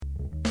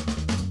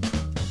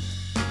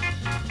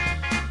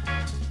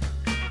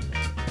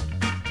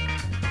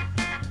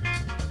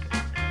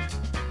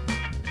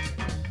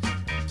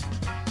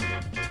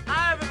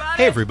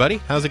Hey everybody,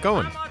 how's it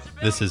going?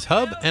 This is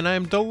Hub, and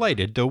I'm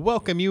delighted to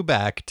welcome you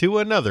back to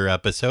another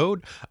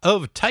episode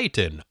of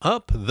Tighten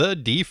Up the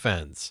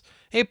Defense,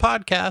 a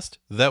podcast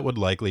that would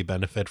likely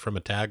benefit from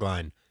a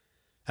tagline.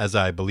 As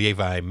I believe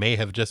I may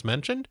have just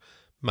mentioned,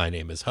 my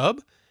name is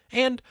Hub,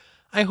 and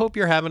I hope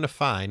you're having a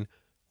fine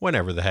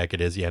whenever the heck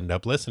it is you end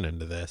up listening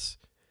to this.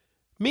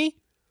 Me?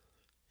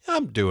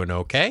 I'm doing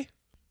okay.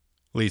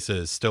 Lisa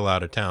is still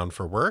out of town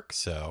for work,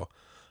 so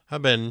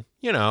I've been,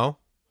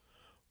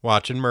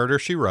 watching Murder,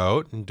 She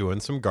Wrote and doing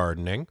some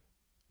gardening.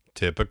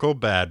 Typical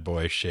bad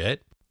boy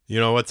shit. You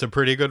know what's a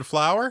pretty good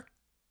flower?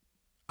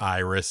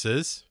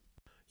 Irises.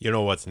 You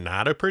know what's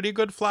not a pretty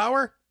good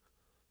flower?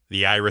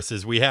 The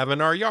irises we have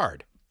in our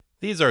yard.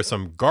 These are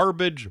some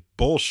garbage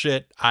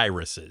bullshit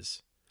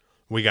irises.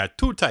 We got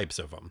two types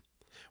of them.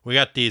 We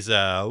got these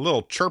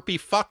little chirpy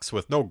fucks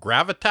with no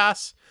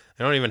gravitas.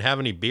 They don't even have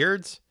any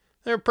beards.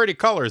 They're pretty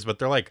colors, but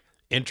they're like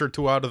inch or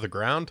two out of the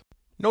ground.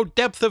 No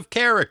depth of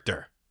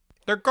character.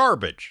 They're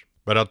garbage.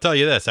 But I'll tell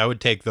you this, I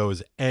would take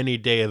those any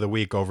day of the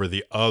week over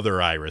the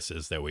other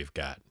irises that we've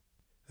got.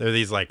 They're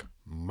these like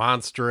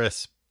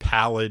monstrous,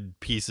 pallid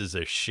pieces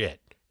of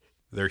shit.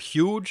 They're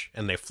huge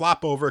and they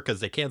flop over because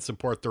they can't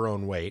support their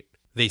own weight.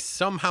 They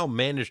somehow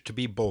manage to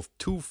be both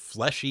too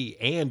fleshy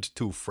and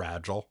too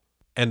fragile.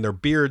 And their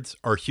beards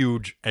are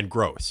huge and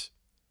gross.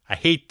 I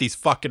hate these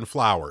fucking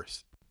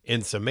flowers.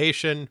 In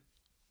summation,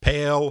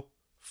 pale,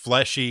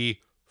 fleshy,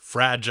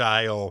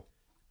 fragile,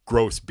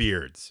 gross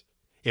beards.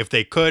 If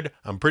they could,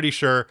 I'm pretty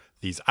sure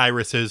these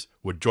irises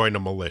would join a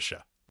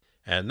militia.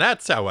 And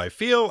that's how I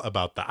feel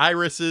about the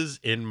irises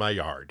in my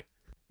yard.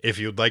 If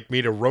you'd like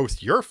me to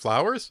roast your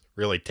flowers,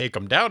 really take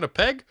them down a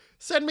peg,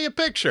 send me a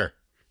picture.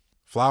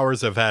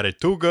 Flowers have had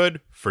it too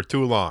good for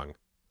too long.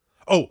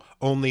 Oh,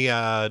 only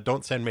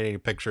don't send me any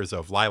pictures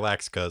of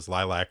lilacs because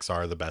lilacs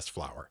are the best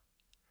flower.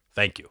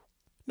 Thank you.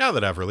 Now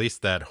that I've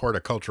released that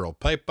horticultural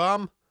pipe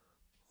bomb,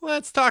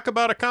 let's talk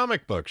about a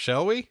comic book,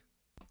 shall we?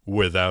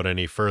 Without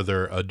any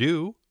further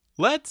ado,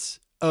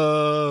 let's,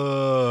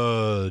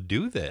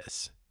 do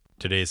this.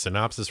 Today's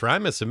synopsis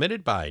rhyme is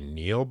submitted by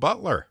Neil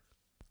Butler.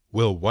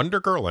 Will Wonder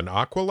Girl and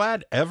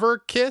Aqualad ever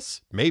kiss?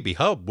 Maybe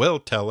Hub will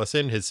tell us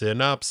in his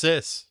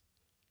synopsis.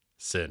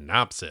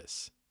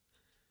 Synopsis.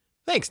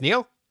 Thanks,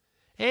 Neil.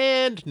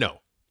 And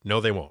no,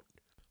 they won't.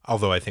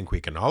 Although I think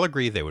we can all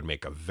agree they would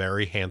make a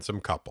very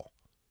handsome couple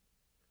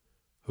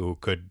who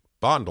could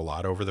bond a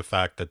lot over the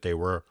fact that they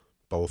were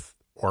both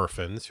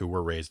orphans who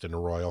were raised in a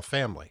royal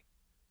family.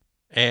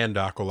 And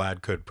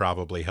Aqualad could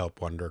probably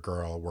help Wonder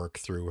Girl work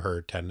through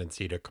her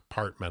tendency to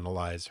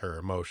compartmentalize her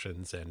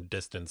emotions and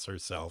distance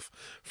herself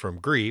from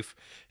grief.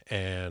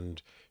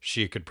 And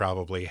she could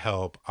probably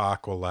help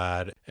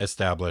Aqualad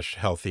establish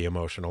healthy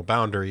emotional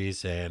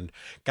boundaries. And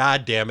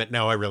god damn it,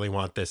 now I really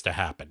want this to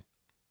happen.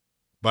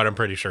 But I'm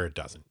pretty sure it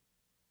doesn't.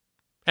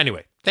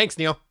 Anyway, thanks,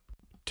 Neil.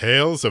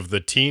 Tales of the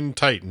Teen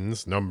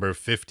Titans, number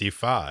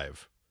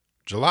 55.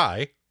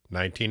 July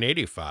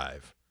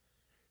 1985.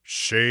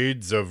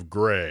 Shades of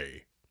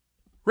Grey.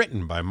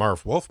 Written by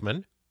Marv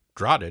Wolfman,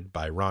 draughted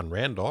by Ron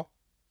Randall,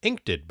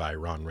 inked by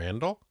Ron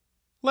Randall,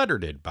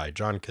 lettered by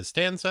John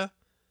Costanza,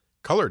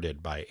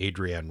 colored by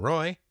Adrienne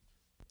Roy,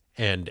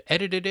 and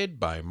edited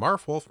by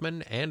Marv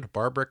Wolfman and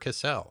Barbara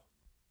Cassell.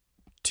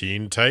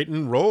 Teen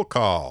Titan Roll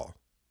Call.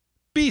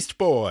 Beast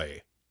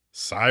Boy,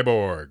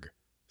 Cyborg,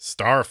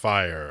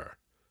 Starfire,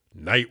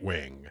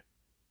 Nightwing.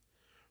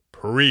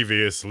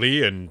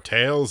 Previously in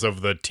Tales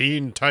of the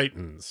Teen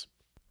Titans.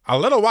 A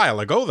little while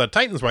ago, the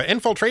Titans were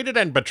infiltrated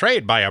and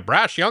betrayed by a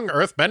brash young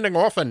earthbending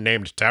orphan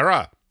named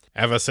Terra.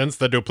 Ever since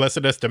the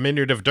duplicitous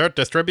diminutive dirt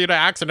distributor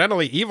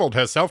accidentally eviled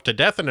herself to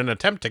death in an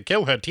attempt to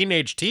kill her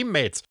teenage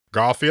teammates,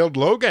 Garfield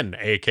Logan,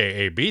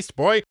 aka Beast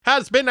Boy,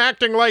 has been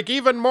acting like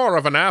even more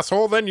of an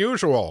asshole than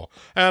usual.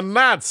 And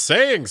that's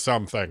saying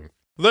something.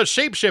 The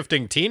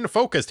shape-shifting teen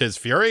focused his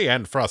fury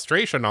and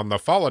frustration on the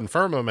fallen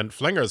Firmament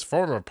Flinger's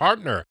former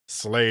partner,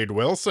 Slade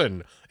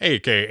Wilson,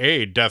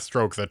 aka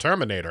Deathstroke the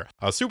Terminator,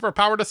 a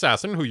superpowered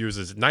assassin who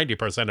uses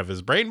 90% of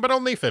his brain but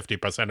only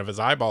 50% of his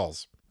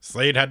eyeballs.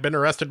 Slade had been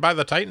arrested by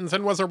the Titans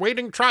and was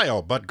awaiting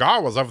trial, but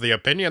Gar was of the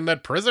opinion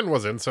that prison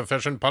was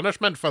insufficient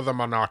punishment for the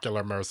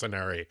monocular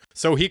mercenary,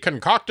 so he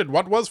concocted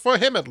what was, for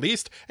him at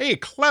least, a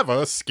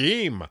clever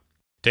scheme.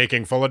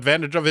 Taking full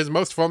advantage of his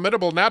most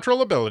formidable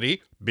natural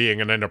ability, being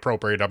an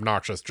inappropriate,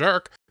 obnoxious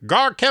jerk,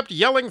 Gar kept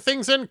yelling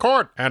things in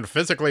court and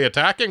physically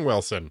attacking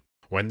Wilson.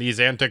 When these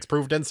antics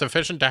proved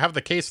insufficient to have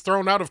the case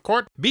thrown out of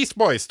court, Beast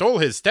Boy stole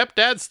his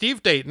stepdad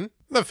Steve Dayton,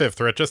 the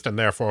fifth richest and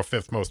therefore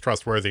fifth most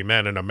trustworthy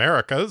man in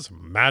America's,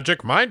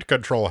 magic mind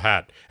control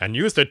hat, and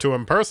used it to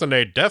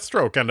impersonate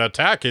Deathstroke and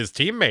attack his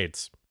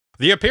teammates.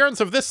 The appearance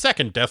of this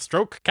second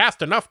Deathstroke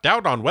cast enough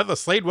doubt on whether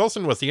Slade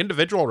Wilson was the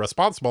individual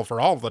responsible for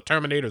all of the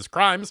Terminator's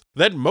crimes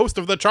that most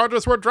of the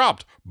charges were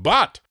dropped.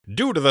 But,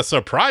 due to the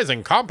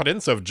surprising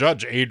competence of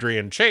Judge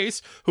Adrian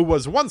Chase, who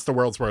was once the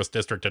world's worst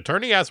district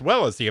attorney as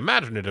well as the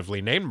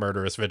imaginatively named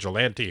murderous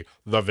vigilante,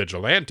 the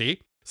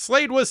Vigilante,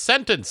 Slade was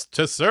sentenced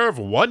to serve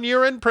 1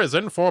 year in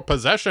prison for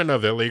possession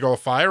of illegal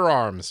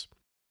firearms.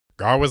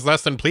 Gar was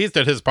less than pleased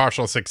at his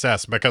partial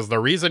success because the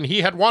reason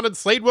he had wanted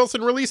Slade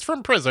Wilson released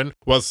from prison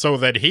was so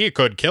that he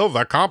could kill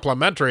the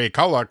complimentary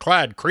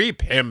color-clad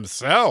creep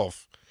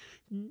himself.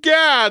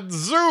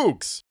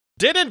 Gadzooks!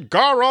 Didn't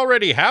Gar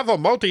already have a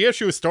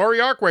multi-issue story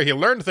arc where he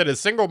learned that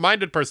his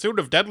single-minded pursuit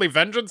of deadly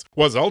vengeance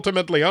was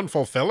ultimately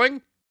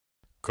unfulfilling?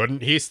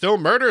 Couldn't he still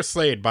murder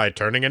Slade by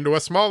turning into a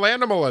small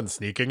animal and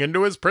sneaking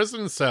into his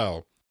prison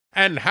cell?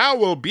 And how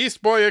will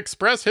Beast Boy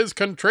express his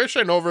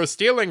contrition over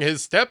stealing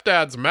his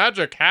stepdad's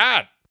magic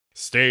hat?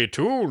 Stay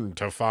tuned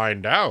to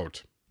find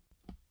out.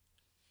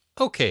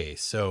 Okay,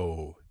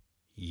 so,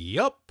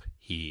 yup,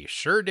 he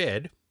sure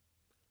did.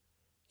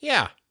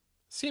 Yeah,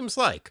 seems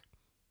like.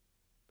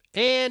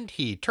 And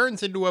he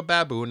turns into a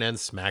baboon and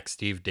smacks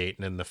Steve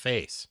Dayton in the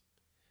face.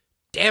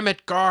 Damn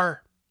it,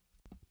 Gar!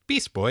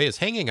 Beast Boy is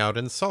hanging out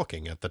and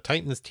sulking at the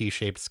Titan's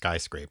T-shaped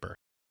skyscraper.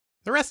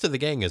 The rest of the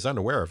gang is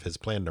unaware of his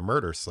plan to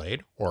murder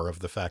Slade, or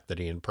of the fact that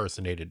he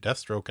impersonated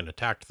Deathstroke and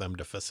attacked them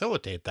to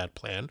facilitate that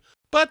plan,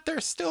 but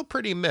they're still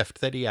pretty miffed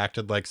that he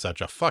acted like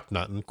such a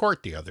fucknut in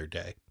court the other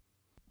day.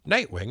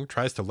 Nightwing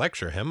tries to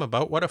lecture him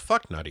about what a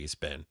fucknut he's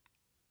been.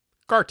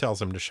 Gar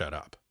tells him to shut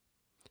up.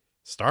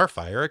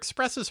 Starfire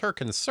expresses her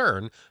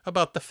concern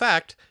about the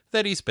fact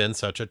that he's been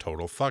such a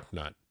total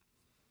fucknut.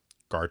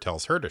 Gar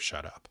tells her to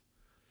shut up.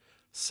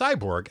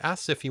 Cyborg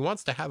asks if he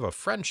wants to have a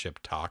friendship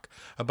talk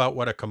about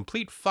what a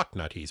complete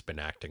fucknut he's been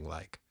acting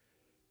like.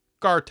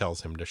 Gar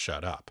tells him to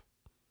shut up.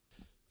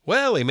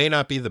 Well, he may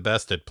not be the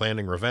best at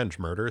planning revenge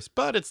murders,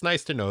 but it's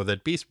nice to know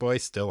that Beast Boy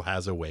still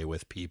has a way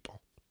with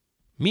people.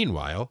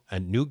 Meanwhile,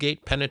 at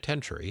Newgate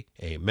Penitentiary,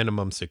 a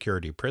minimum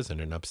security prison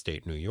in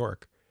upstate New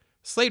York,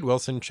 Slade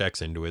Wilson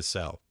checks into his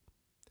cell.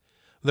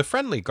 The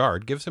friendly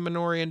guard gives him an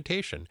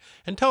orientation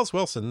and tells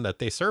Wilson that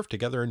they served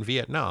together in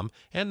Vietnam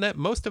and that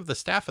most of the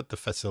staff at the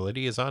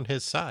facility is on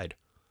his side.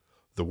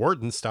 The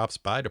warden stops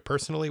by to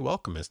personally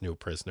welcome his new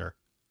prisoner.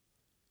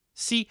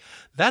 See,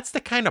 that's the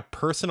kind of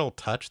personal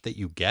touch that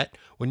you get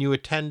when you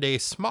attend a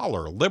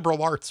smaller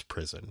liberal arts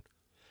prison.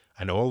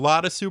 I know a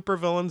lot of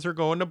supervillains are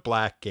going to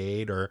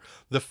Blackgate or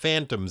the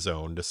Phantom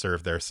Zone to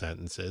serve their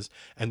sentences,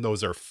 and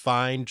those are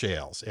fine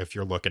jails if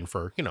you're looking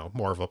for,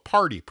 more of a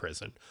party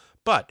prison.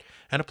 But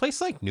at a place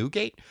like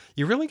Newgate,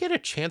 you really get a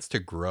chance to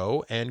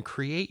grow and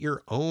create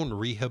your own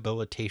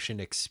rehabilitation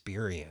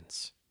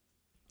experience.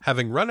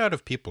 Having run out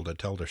of people to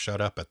tell to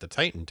shut up at the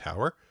Titan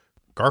Tower,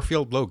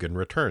 Garfield Logan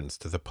returns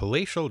to the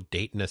palatial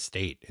Dayton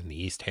estate in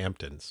the East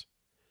Hamptons.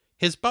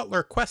 His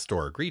butler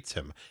Questor greets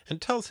him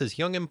and tells his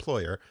young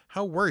employer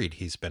how worried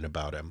he's been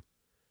about him.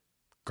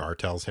 Gar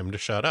tells him to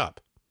shut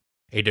up.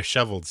 A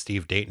disheveled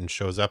Steve Dayton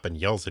shows up and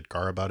yells at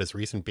Gar about his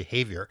recent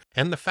behavior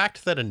and the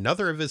fact that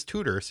another of his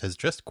tutors has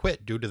just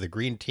quit due to the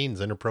Green Teen's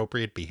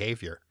inappropriate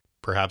behavior.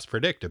 Perhaps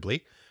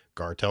predictably,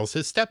 Gar tells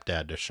his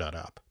stepdad to shut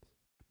up.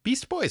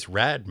 Beast Boy's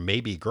rad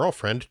maybe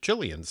girlfriend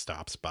Jillian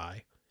stops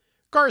by.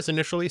 Gar is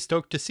initially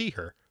stoked to see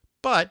her,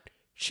 but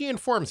she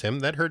informs him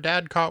that her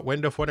dad caught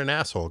wind of what an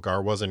asshole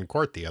Gar was in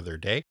court the other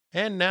day,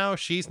 and now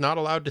she's not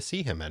allowed to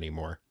see him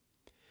anymore.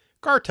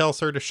 Gar tells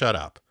her to shut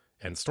up,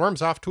 and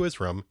storms off to his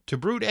room to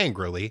brood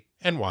angrily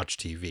and watch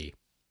TV.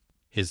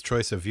 His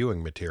choice of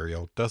viewing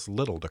material does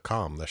little to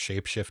calm the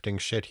shape-shifting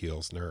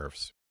shitheel's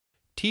nerves.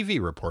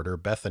 TV reporter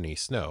Bethany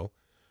Snow,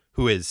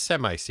 who is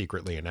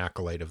semi-secretly an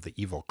acolyte of the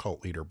evil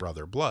cult leader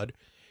Brother Blood,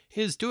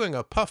 is doing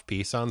a puff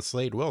piece on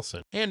Slade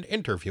Wilson and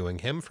interviewing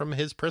him from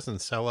his prison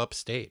cell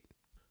upstate.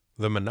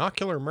 The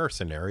monocular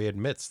mercenary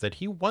admits that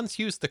he once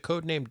used the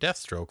codename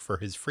Deathstroke for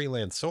his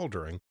freelance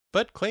soldiering,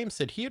 but claims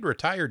that he had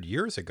retired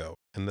years ago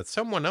and that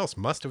someone else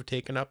must have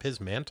taken up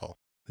his mantle.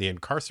 The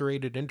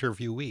incarcerated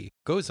interviewee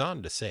goes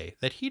on to say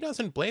that he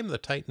doesn't blame the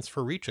Titans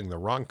for reaching the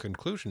wrong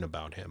conclusion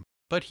about him,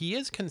 but he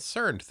is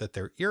concerned that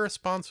their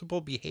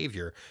irresponsible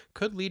behavior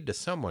could lead to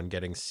someone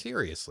getting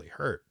seriously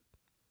hurt.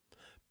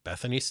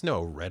 Bethany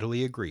Snow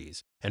readily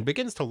agrees and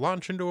begins to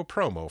launch into a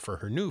promo for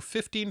her new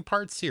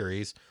 15-part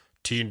series,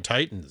 Teen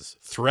Titans,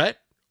 Threat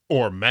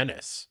or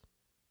Menace?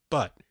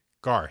 But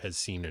Gar has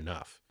seen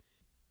enough.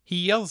 He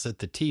yells at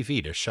the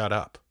TV to shut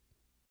up.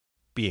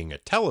 Being a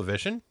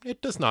television,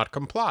 it does not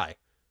comply.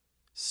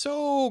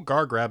 So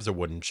Gar grabs a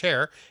wooden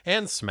chair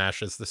and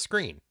smashes the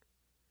screen.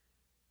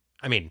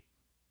 I mean,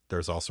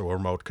 there's also a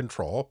remote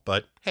control,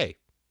 but hey,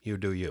 you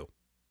do you.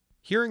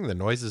 Hearing the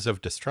noises of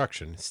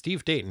destruction,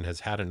 Steve Dayton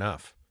has had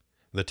enough.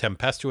 The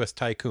tempestuous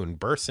tycoon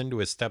bursts into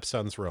his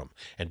stepson's room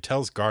and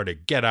tells Gar to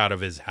get out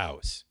of his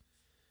house.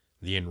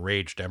 The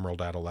enraged Emerald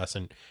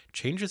adolescent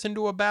changes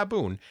into a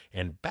baboon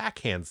and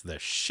backhands the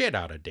shit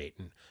out of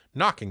Dayton,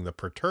 knocking the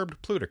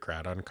perturbed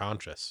plutocrat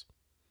unconscious.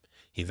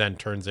 He then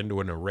turns into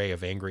an array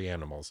of angry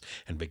animals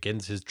and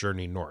begins his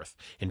journey north,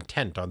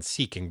 intent on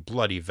seeking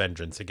bloody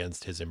vengeance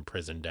against his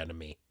imprisoned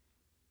enemy.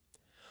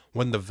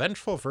 When the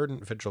vengeful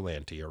verdant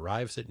vigilante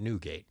arrives at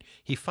Newgate,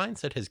 he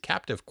finds that his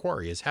captive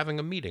quarry is having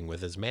a meeting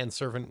with his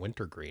manservant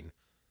Wintergreen.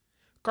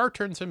 Gar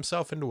turns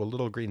himself into a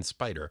little green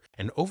spider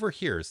and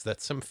overhears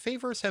that some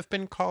favors have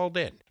been called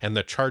in, and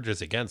the charges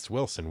against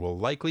Wilson will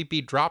likely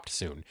be dropped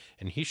soon,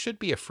 and he should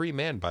be a free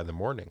man by the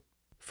morning.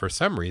 For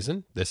some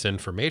reason, this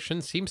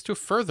information seems to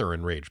further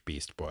enrage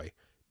Beast Boy,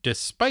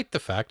 despite the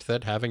fact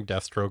that having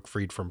Deathstroke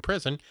freed from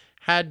prison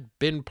had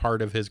been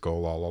part of his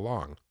goal all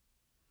along.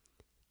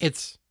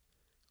 It's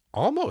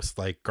almost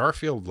like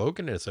Garfield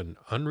Logan is an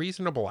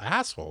unreasonable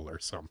asshole or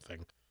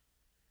something.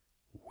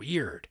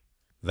 Weird.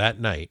 That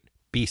night,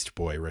 Beast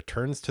Boy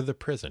returns to the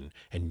prison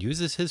and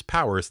uses his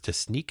powers to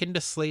sneak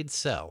into Slade's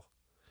cell.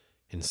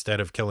 Instead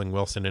of killing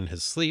Wilson in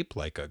his sleep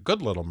like a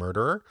good little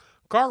murderer,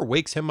 Gar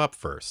wakes him up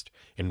first,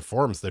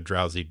 informs the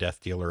drowsy death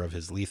dealer of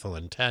his lethal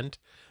intent,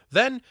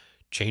 then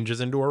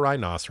changes into a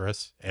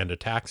rhinoceros and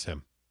attacks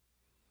him.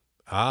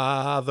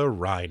 Ah, the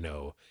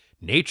rhino,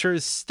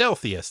 nature's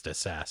stealthiest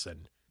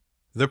assassin.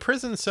 The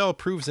prison cell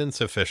proves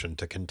insufficient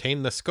to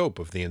contain the scope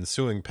of the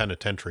ensuing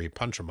penitentiary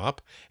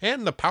punch-em-up,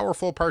 and the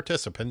powerful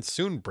participants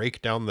soon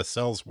break down the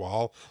cell's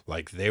wall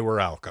like they were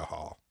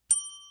alcohol.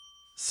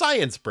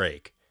 Science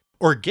break!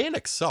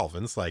 Organic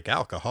solvents like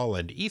alcohol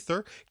and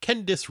ether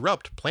can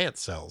disrupt plant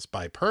cells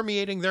by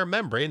permeating their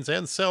membranes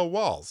and cell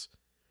walls.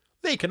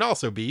 They can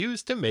also be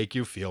used to make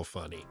you feel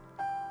funny.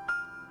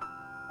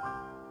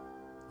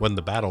 When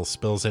the battle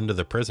spills into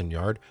the prison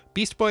yard,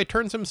 Beast Boy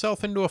turns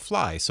himself into a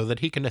fly so that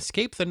he can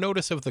escape the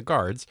notice of the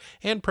guards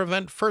and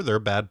prevent further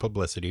bad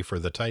publicity for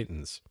the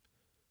Titans.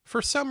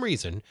 For some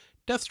reason,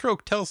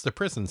 Deathstroke tells the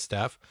prison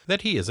staff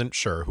that he isn't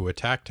sure who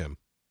attacked him.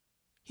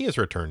 He is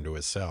returned to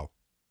his cell.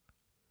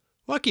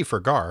 Lucky for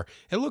Gar,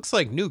 it looks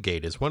like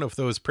Newgate is one of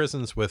those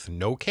prisons with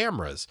no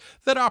cameras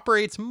that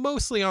operates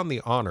mostly on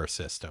the honor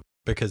system,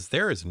 because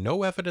there is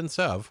no evidence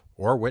of,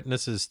 or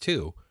witnesses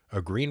to,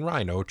 a green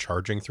rhino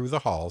charging through the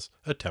halls,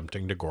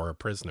 attempting to gore a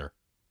prisoner.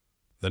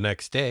 The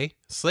next day,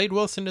 Slade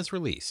Wilson is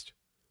released.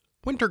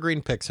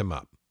 Wintergreen picks him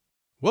up.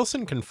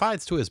 Wilson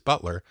confides to his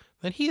butler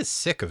that he is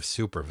sick of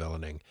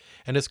supervillaining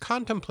and is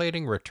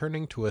contemplating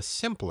returning to a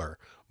simpler,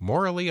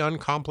 morally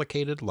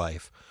uncomplicated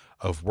life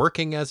of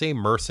working as a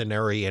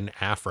mercenary in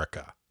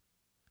Africa.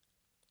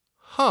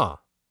 Huh.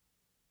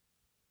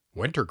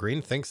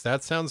 Wintergreen thinks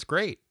that sounds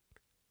great.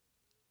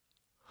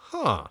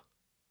 Huh.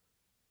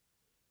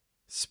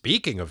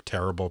 Speaking of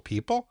terrible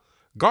people,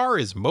 Gar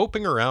is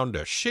moping around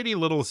a shitty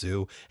little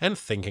zoo and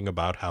thinking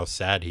about how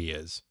sad he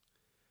is.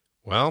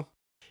 Well,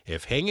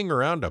 if hanging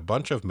around a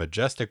bunch of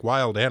majestic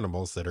wild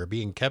animals that are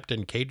being kept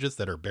in cages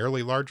that are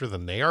barely larger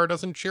than they are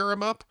doesn't cheer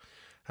him up,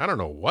 I don't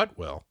know what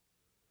will.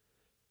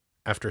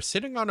 After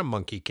sitting on a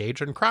monkey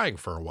cage and crying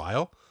for a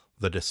while,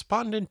 the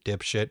despondent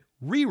dipshit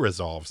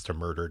re-resolves to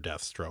murder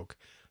Deathstroke,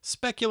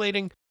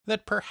 speculating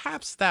that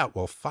perhaps that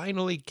will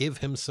finally give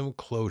him some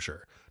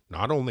closure,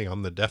 not only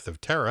on the death of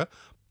Tara,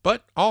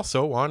 but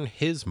also on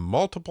his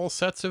multiple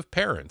sets of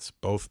parents,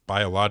 both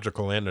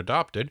biological and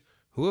adopted,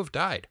 who have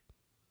died.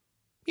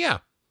 Yeah,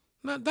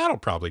 that'll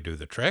probably do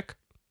the trick.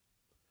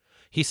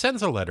 He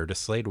sends a letter to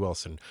Slade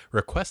Wilson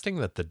requesting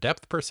that the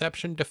depth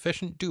perception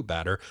deficient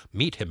do-batter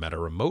meet him at a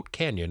remote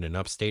canyon in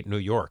upstate New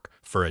York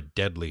for a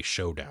deadly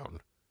showdown.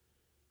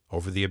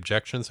 Over the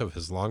objections of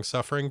his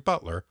long-suffering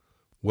butler,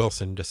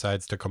 Wilson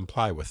decides to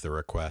comply with the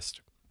request.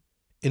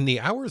 In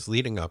the hours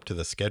leading up to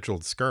the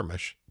scheduled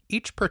skirmish,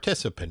 each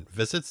participant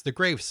visits the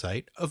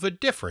gravesite of a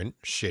different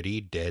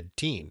shitty dead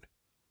teen.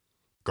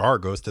 Gar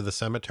goes to the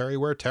cemetery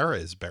where Tara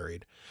is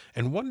buried,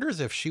 and wonders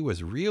if she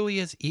was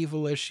really as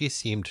evil as she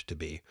seemed to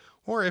be,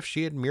 or if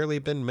she had merely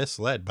been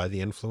misled by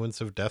the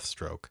influence of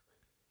Deathstroke.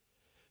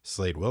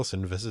 Slade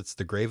Wilson visits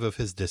the grave of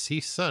his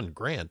deceased son,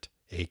 Grant,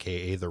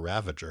 aka the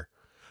Ravager,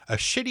 a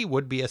shitty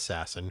would-be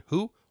assassin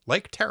who,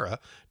 like Tara,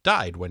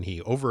 died when he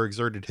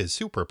overexerted his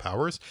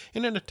superpowers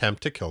in an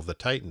attempt to kill the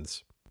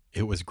Titans.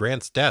 It was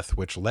Grant's death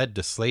which led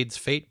to Slade's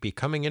fate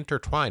becoming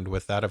intertwined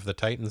with that of the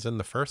Titans in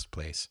the first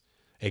place,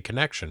 a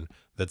connection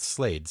that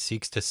Slade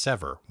seeks to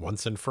sever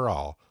once and for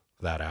all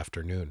that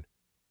afternoon.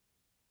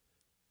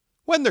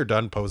 When they're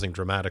done posing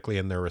dramatically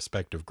in their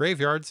respective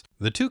graveyards,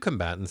 the two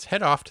combatants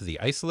head off to the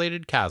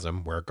isolated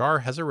chasm where Gar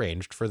has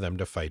arranged for them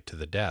to fight to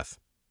the death.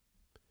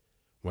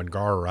 When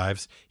Gar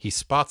arrives, he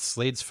spots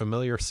Slade's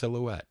familiar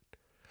silhouette.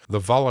 The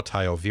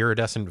volatile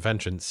viridescent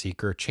vengeance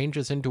seeker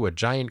changes into a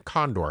giant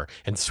condor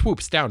and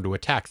swoops down to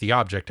attack the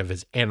object of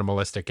his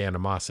animalistic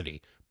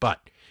animosity.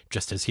 But,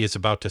 just as he is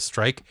about to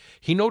strike,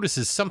 he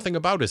notices something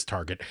about his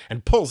target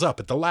and pulls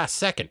up at the last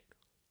second.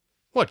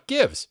 What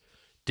gives?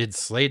 Did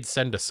Slade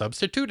send a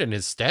substitute in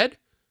his stead?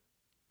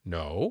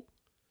 No.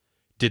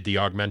 Did the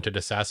augmented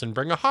assassin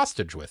bring a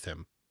hostage with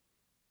him?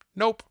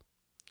 Nope.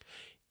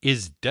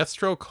 Is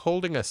Deathstroke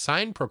holding a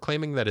sign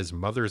proclaiming that his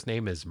mother's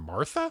name is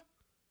Martha?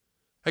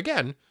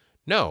 Again,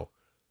 no.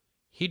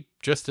 He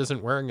just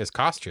isn't wearing his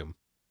costume.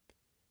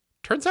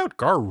 Turns out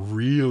Gar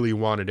really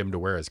wanted him to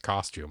wear his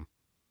costume.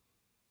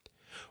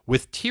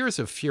 With tears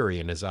of fury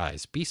in his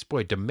eyes, Beast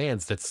Boy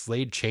demands that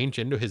Slade change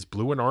into his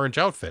blue and orange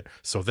outfit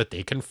so that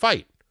they can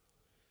fight.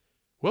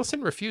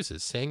 Wilson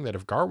refuses, saying that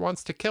if Gar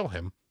wants to kill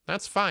him,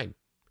 that's fine.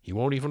 He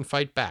won't even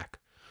fight back.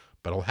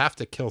 But he'll have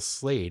to kill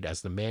Slade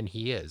as the man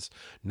he is,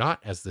 not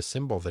as the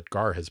symbol that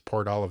Gar has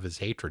poured all of his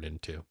hatred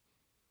into.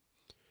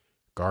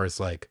 Gar's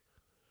like,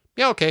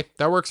 yeah, okay,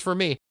 that works for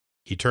me.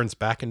 He turns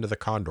back into the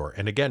Condor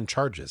and again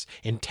charges,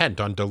 intent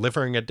on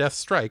delivering a death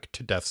strike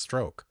to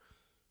Deathstroke.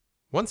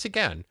 Once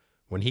again,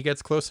 when he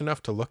gets close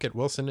enough to look at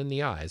Wilson in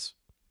the eyes,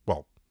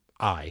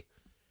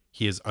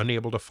 he is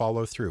unable to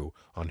follow through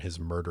on his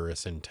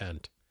murderous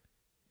intent.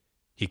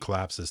 He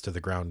collapses to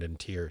the ground in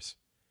tears.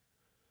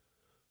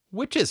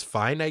 Which is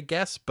fine, I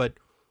guess, but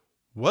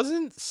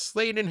wasn't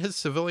Slade in his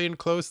civilian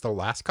clothes the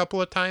last couple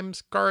of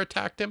times Gar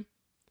attacked him?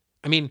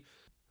 I mean,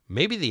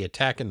 maybe the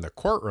attack in the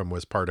courtroom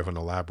was part of an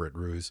elaborate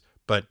ruse,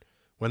 but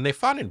when they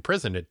fought in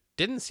prison, it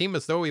didn't seem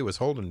as though he was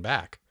holding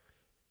back.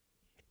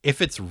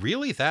 If it's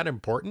really that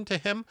important to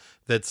him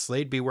that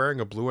Slade be wearing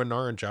a blue and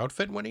orange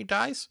outfit when he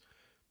dies,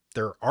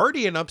 they're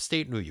already in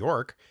upstate New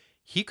York.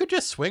 He could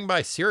just swing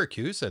by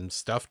Syracuse and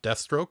stuff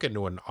Deathstroke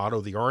into an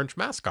Otto the Orange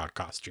mascot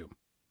costume.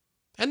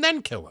 And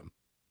then kill him.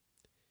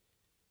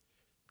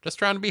 Just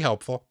trying to be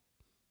helpful.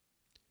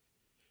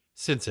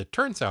 Since it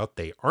turns out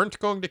they aren't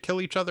going to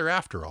kill each other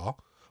after all,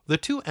 the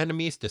two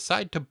enemies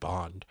decide to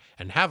bond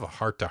and have a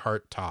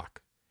heart-to-heart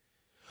talk.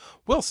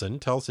 Wilson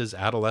tells his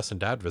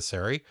adolescent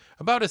adversary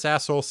about his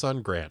asshole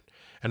son Grant,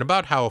 and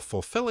about how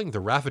fulfilling the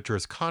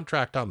Ravager's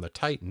contract on the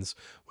Titans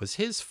was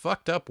his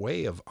fucked up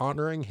way of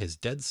honoring his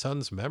dead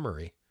son's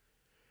memory.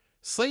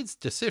 Slade's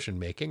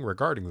decision-making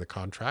regarding the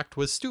contract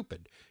was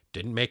stupid,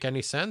 didn't make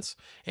any sense,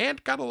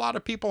 and got a lot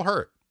of people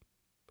hurt.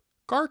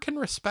 Gar can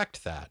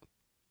respect that.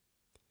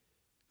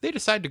 They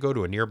decide to go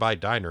to a nearby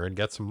diner and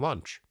get some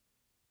lunch.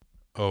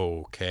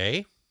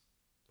 Okay.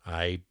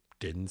 I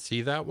didn't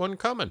see that one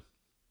coming.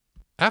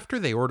 After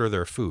they order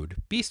their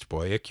food, Beast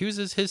Boy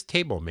accuses his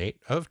table mate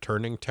of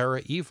turning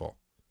Terra evil.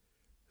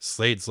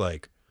 Slade's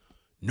like,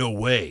 "No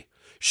way.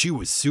 She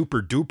was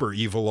super duper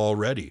evil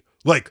already.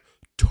 Like,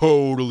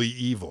 totally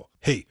evil.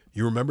 Hey,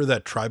 you remember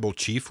that tribal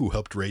chief who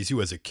helped raise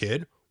you as a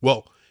kid?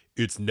 Well,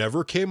 it's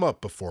never came up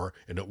before,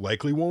 and it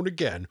likely won't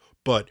again,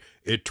 but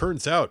it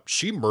turns out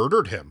she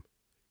murdered him.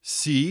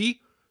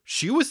 See?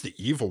 She was the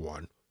evil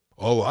one.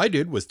 All I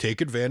did was take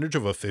advantage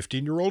of a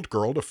 15-year-old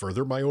girl to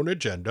further my own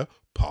agenda,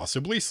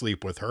 possibly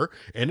sleep with her,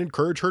 and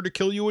encourage her to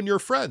kill you and your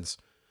friends.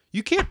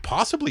 You can't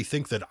possibly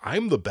think that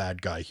I'm the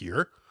bad guy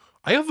here.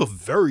 I have a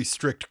very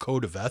strict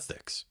code of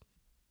ethics."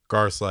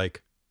 Gar's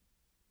like,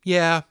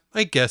 "Yeah,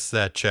 I guess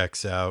that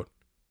checks out."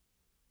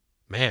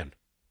 Man,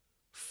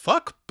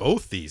 fuck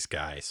both these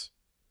guys.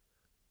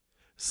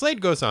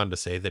 Slade goes on to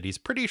say that he's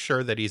pretty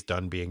sure that he's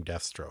done being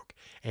Deathstroke,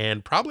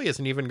 and probably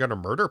isn't even going to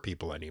murder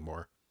people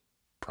anymore.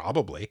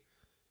 Probably.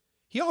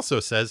 He also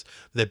says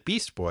that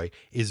Beast Boy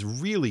is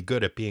really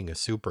good at being a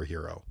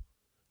superhero.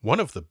 One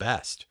of the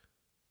best.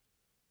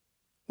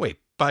 Wait,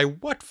 by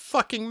what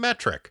fucking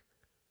metric?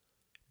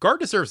 Gar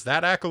deserves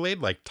that accolade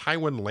like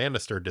Tywin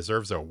Lannister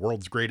deserves a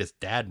world's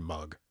greatest dad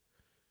mug.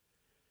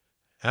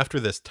 After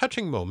this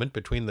touching moment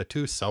between the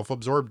two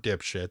self-absorbed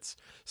dipshits,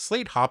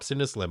 Slade hops in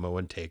his limo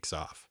and takes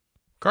off.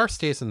 Gar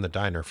stays in the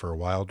diner for a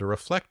while to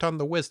reflect on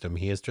the wisdom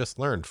he has just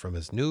learned from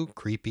his new,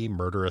 creepy,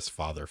 murderous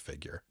father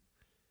figure.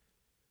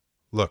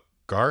 Look,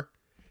 Gar,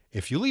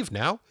 if you leave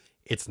now,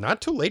 it's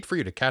not too late for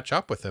you to catch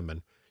up with him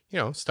and,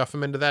 stuff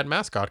him into that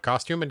mascot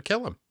costume and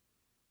kill him.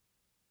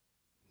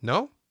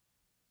 No?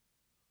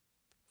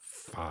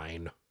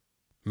 Fine.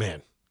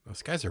 Man,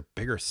 those guys are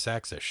bigger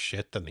sacks of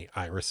shit than the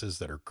irises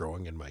that are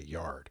growing in my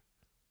yard.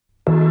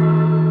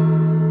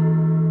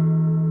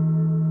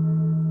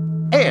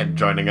 And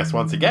joining us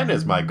once again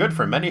is my good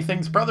for many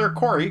things brother,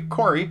 Corey.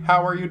 Corey,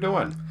 how are you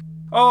doing?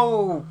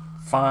 Oh,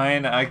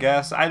 fine, I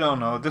guess. I don't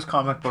know. This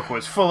comic book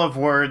was full of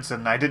words,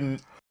 and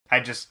it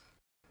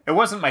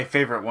wasn't my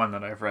favorite one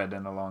that I've read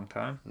in a long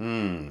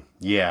time.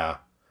 Yeah.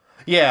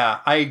 Yeah,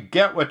 I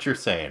get what you're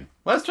saying.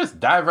 Let's just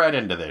dive right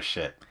into this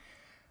shit.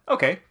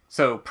 Okay,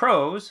 so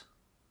prose,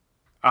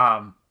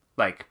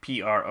 like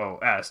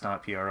P-R-O-S,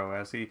 not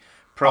P-R-O-S-E.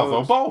 Prose.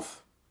 Although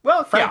both.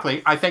 Well, frankly,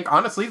 yeah. I think,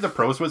 honestly, the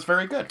prose was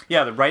very good.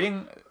 Yeah, the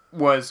writing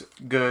was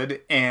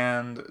good,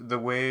 and the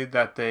way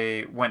that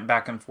they went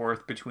back and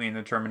forth between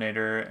the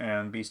Terminator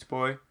and Beast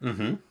Boy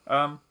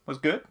was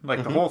good.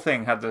 Like, the whole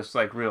thing had this,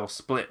 real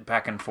split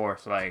back and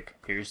forth. Like,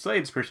 here's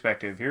Slade's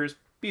perspective, here's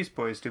Beast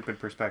Boy's stupid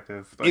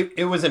perspective.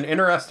 It was an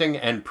interesting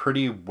and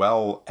pretty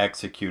well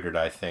executed,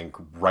 I think,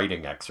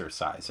 writing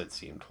exercise, it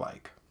seemed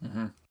like.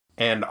 Mm-hmm.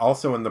 And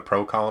also in the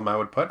pro column I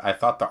would put, I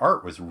thought the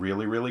art was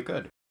really, really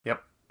good.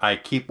 Yep. I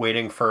keep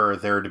waiting for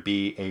there to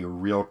be a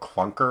real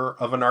clunker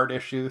of an art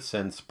issue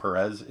since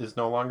Perez is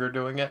no longer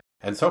doing it.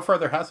 And so far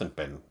there hasn't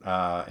been.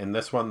 In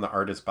this one, the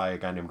art is by a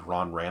guy named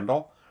Ron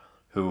Randall,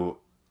 who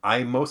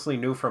I mostly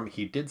knew from,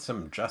 he did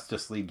some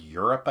Justice League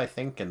Europe, I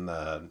think, in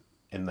the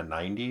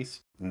 90s.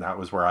 And that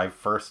was where I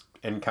first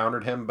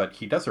encountered him. But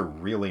he does a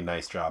really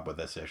nice job with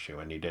this issue,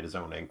 and he did his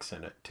own inks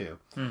in it, too.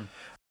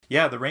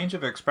 Yeah, the range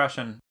of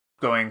expression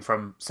going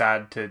from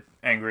sad to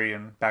angry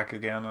and back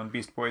again on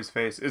Beast Boy's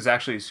face is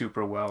actually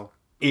super well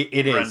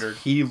it rendered.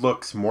 Is. He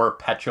looks more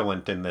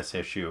petulant in this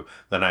issue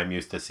than I'm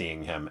used to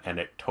seeing him. And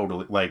it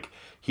totally,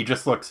 he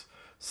just looks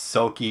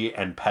silky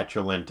and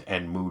petulant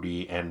and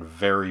moody and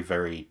very,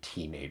 very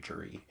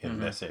teenagery in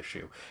this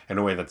issue in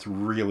a way that's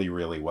really,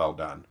 really well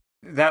done.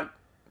 That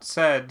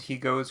said, he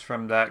goes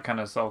from that kind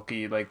of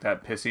sulky, like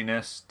that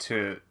pissiness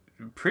to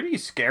pretty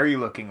scary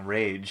looking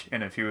rage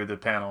in a few of the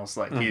panels.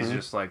 Like he's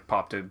just like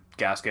popped a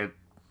gasket,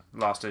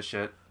 lost his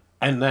shit.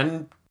 And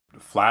then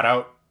flat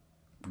out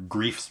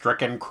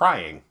grief-stricken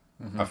crying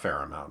a fair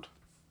amount.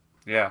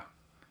 Yeah.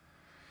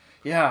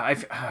 Yeah,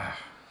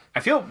 I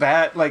feel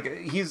bad. Like,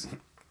 he's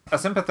a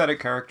sympathetic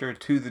character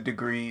to the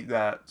degree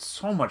that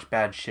so much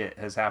bad shit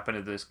has happened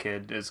to this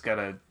kid. It's got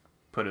to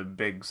put a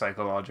big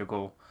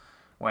psychological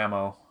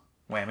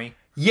whammy.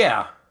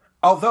 Yeah.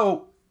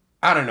 Although,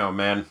 I don't know,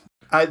 man.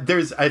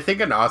 There's, I think,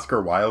 an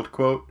Oscar Wilde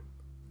quote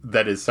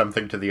that is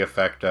something to the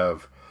effect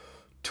of,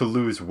 to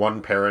lose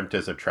one parent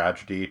is a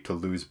tragedy, to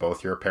lose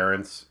both your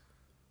parents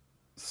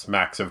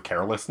smacks of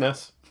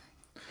carelessness.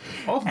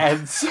 Oh,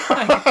 and so,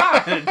 my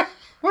God.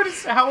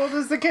 How old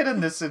is the kid in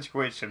this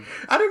situation?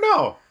 I don't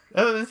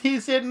know.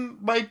 He's in,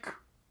 like,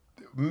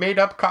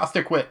 made-up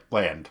caustic wit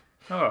land.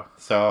 Oh.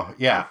 So,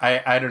 yeah,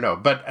 I don't know.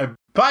 But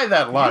by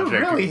that logic, you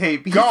really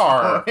hate Beast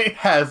Gar Boy.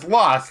 has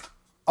lost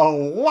a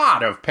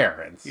lot of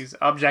parents. He's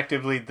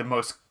objectively the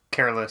most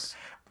careless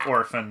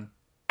orphan.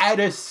 At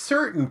a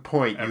certain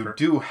point, Ever. you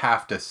do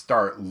have to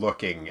start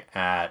looking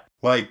at,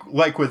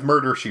 like with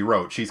Murder, She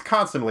Wrote, she's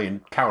constantly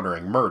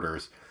encountering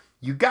murders.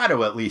 You got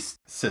to at least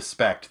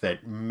suspect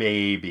that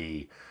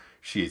maybe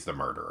she's the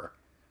murderer.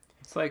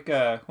 It's like,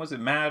 was it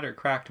Mad or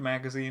Cracked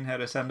magazine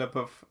had a send-up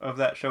of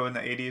that show in the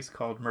 80s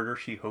called Murder,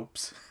 She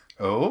Hopes.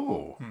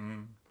 Oh.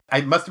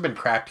 I must have been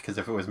Cracked, because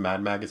if it was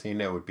Mad Magazine,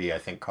 it would be, I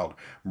think, called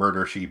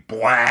Murder, She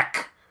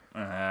Black.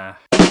 I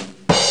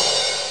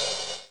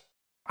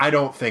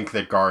don't think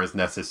that Gar is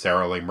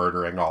necessarily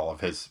murdering all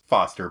of his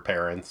foster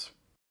parents.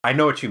 I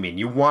know what you mean.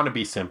 You want to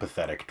be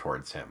sympathetic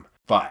towards him.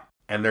 But,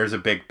 and there's a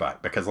big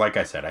but, because like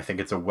I said, I think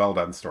it's a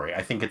well-done story.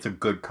 I think it's a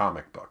good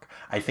comic book.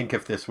 I think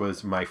if this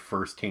was my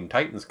first Teen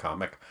Titans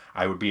comic,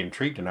 I would be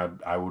intrigued and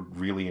I would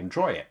really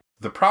enjoy it.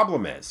 The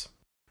problem is,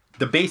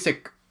 the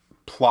basic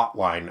plot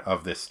line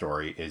of this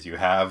story is you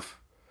have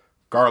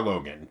Gar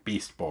Logan,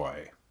 Beast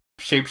Boy,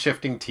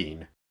 shape-shifting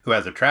teen, who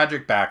has a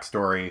tragic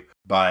backstory,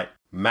 but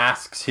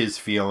masks his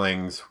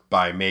feelings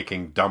by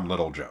making dumb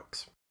little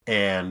jokes.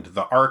 And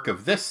the arc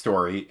of this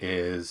story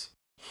is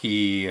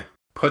he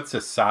puts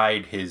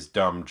aside his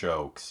dumb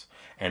jokes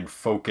and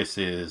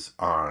focuses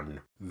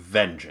on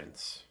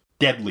vengeance,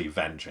 deadly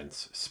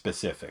vengeance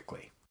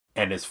specifically,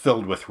 and is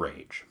filled with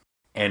rage.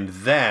 And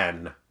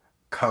then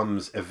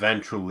comes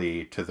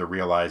eventually to the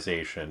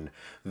realization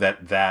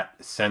that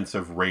that sense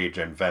of rage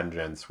and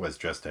vengeance was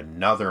just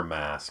another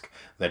mask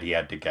that he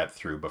had to get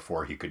through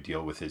before he could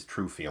deal with his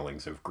true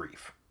feelings of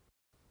grief.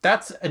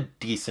 That's a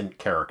decent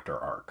character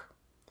arc.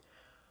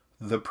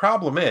 The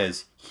problem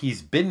is,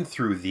 he's been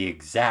through the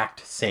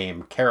exact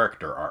same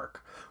character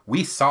arc.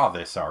 We saw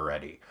this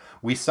already.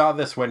 We saw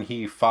this when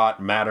he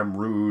fought Madame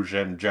Rouge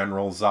and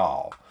General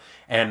Zal.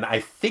 And I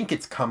think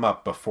it's come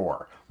up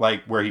before,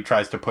 like where he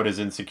tries to put his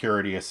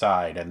insecurity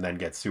aside and then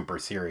gets super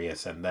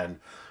serious and then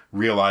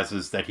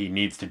realizes that he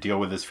needs to deal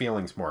with his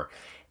feelings more.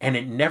 And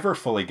it never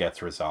fully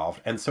gets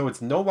resolved. And so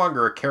it's no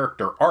longer a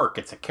character arc,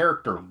 it's a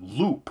character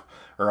loop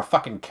or a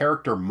fucking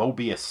character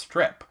Mobius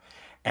strip.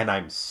 And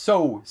I'm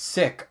so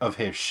sick of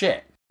his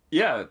shit.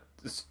 Yeah,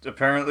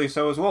 apparently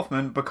so is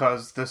Wolfman,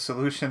 because the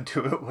solution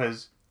to it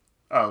was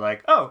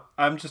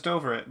I'm just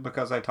over it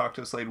because I talked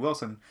to Slade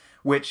Wilson,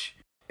 which,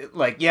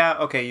 like, yeah,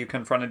 okay, you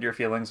confronted your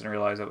feelings and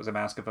realized it was a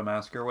mask of a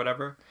mask or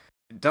whatever.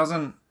 It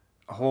doesn't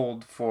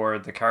hold for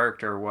the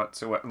character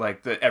whatsoever,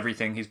 like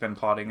everything he's been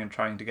plotting and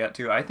trying to get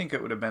to. I think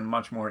it would have been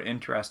much more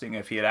interesting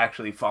if he had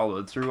actually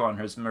followed through on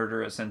his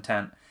murderous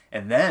intent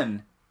and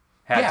then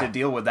had to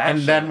deal with that and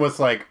shit. Then was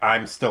like,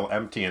 I'm still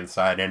empty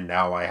inside and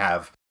now I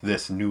have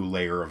this new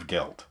layer of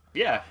guilt.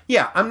 Yeah.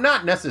 Yeah, I'm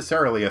not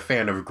necessarily a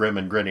fan of grim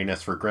and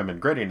grittiness for grim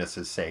and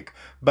grittiness' sake,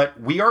 but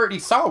we already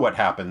saw what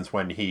happens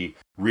when he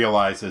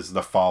realizes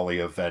the folly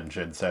of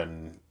vengeance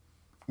and,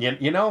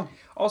 you know?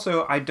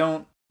 Also, I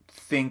don't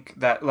think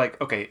that, like,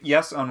 okay,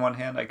 yes, on one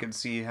hand, I could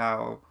see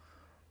how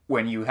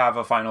when you have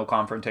a final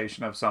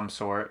confrontation of some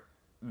sort,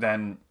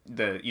 then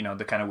the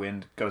kind of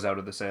wind goes out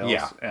of the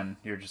sails, and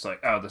you're just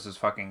like, oh, this is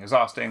fucking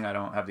exhausting. I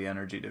don't have the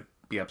energy to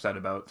be upset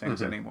about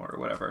things anymore or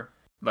whatever.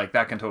 Like,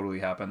 that can totally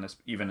happen,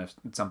 even if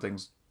something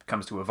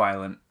comes to a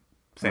violent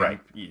thing. Right.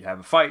 You have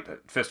a fight, a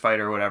fist fight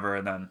or whatever,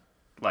 and then,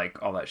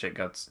 like, all that shit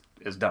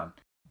is done.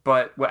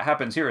 But what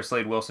happens here is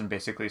Slade Wilson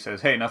basically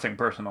says, hey, nothing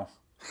personal.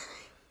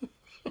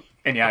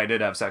 And yeah, I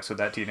did have sex with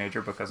that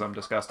teenager because I'm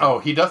disgusting. Oh,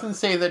 he doesn't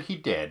say that he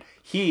did.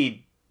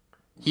 He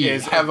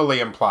heavily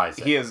implies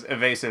it. He is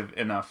evasive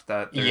enough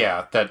that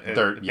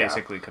it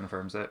basically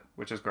confirms it,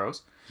 which is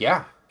gross.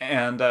 Yeah.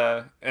 And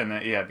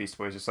Beast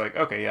Boy's just like,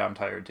 okay, yeah, I'm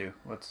tired too.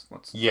 Let's.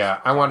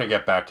 Yeah, I want to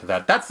get back to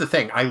that. That's the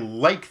thing. I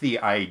like the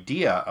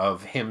idea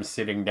of him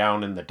sitting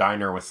down in the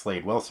diner with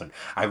Slade Wilson.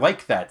 I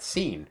like that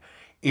scene.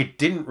 It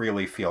didn't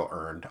really feel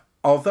earned.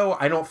 Although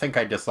I don't think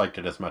I disliked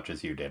it as much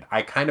as you did.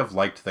 I kind of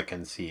liked the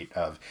conceit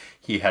of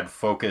he had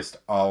focused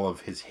all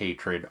of his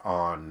hatred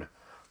on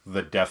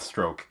the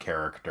Deathstroke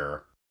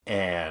character,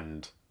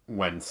 and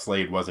when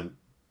Slade wasn't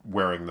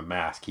wearing the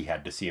mask, he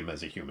had to see him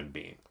as a human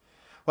being.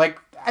 Like,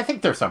 I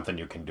think there's something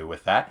you can do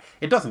with that.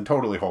 It doesn't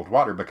totally hold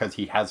water because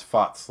he has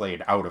fought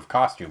Slade out of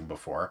costume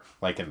before,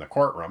 like in the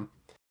courtroom.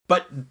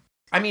 But,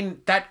 I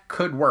mean, that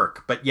could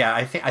work. But yeah,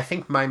 I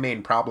think my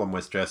main problem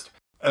was just,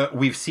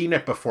 we've seen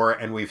it before,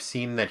 and we've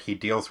seen that he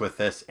deals with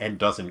this and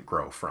doesn't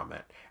grow from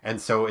it. And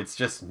so it's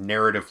just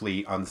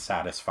narratively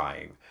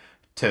unsatisfying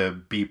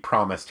to be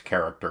promised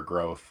character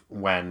growth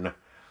when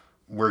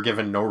we're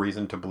given no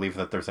reason to believe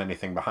that there's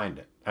anything behind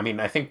it. I mean,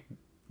 I think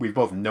we've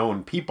both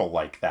known people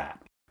like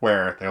that,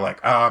 where they're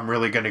like, oh, I'm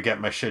really going to get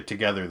my shit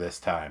together this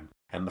time.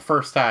 And the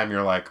first time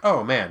you're like,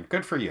 oh man,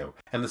 good for you.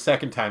 And the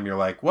second time you're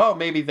like, well,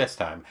 maybe this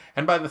time.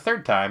 And by the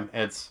third time,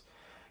 it's,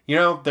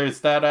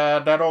 there's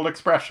that old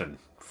expression.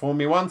 Fool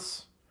me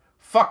once,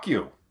 fuck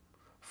you.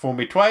 Fool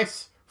me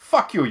twice,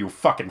 fuck you, you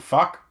fucking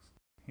fuck.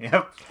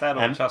 Yep, that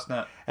old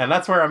chestnut. And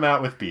that's where I'm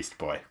at with Beast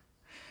Boy.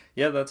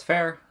 Yeah, that's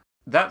fair.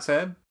 That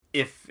said,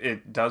 if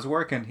it does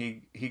work and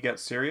he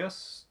gets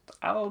serious,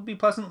 I'll be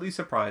pleasantly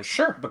surprised.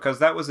 Sure. Because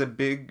that was a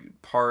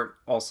big part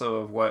also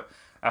of what,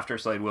 after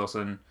Slade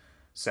Wilson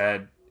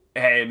said,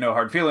 hey, no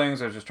hard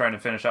feelings, I was just trying to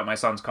finish up my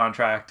son's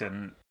contract,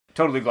 and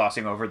totally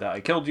glossing over that I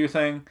killed you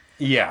thing.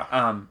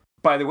 Yeah.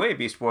 By the way,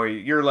 Beast Boy,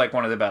 you're like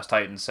one of the best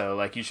Titans, so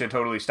like you should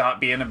totally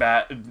stop being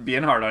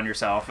hard on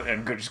yourself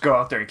and just go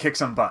out there and kick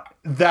some butt.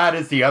 That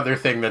is the other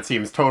thing that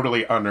seems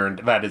totally unearned.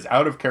 That is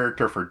out of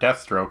character for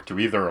Deathstroke to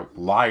either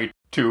lie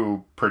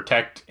to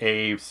protect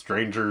a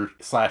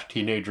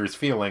stranger/teenager's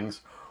feelings,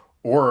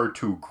 or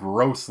to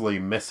grossly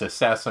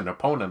misassess an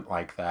opponent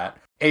like that.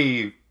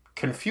 A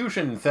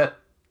confusion that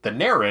the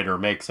narrator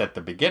makes at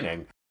the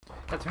beginning.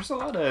 Yeah, there's a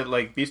lot of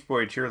like Beast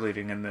Boy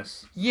cheerleading in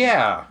this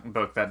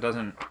book that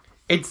doesn't...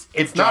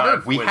 It's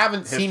not... We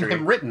haven't seen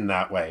him written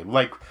that way.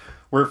 Like,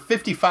 we're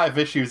 55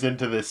 issues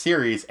into this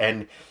series,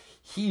 and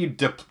he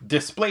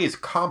displays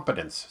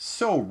competence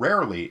so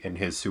rarely in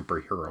his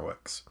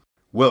superheroics.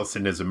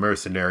 Wilson is a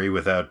mercenary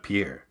without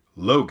peer.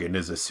 Logan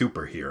is a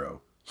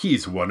superhero.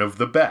 He's one of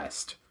the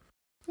best.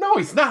 No,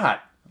 he's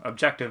not.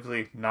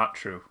 Objectively not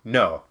true.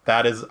 No,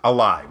 that is a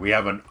lie. We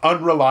have an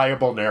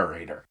unreliable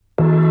narrator.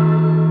 One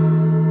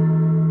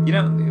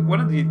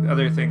of the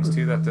other things,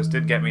 too, that this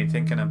did get me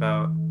thinking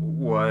about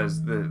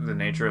was the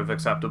nature of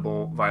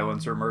acceptable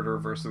violence or murder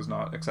versus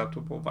not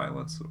acceptable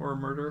violence or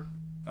murder.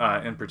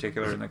 In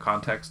particular, in the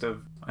context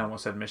of, I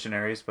almost said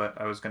missionaries, but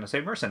I was going to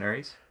say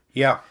mercenaries.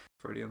 Yeah.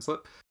 Freudian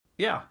slip.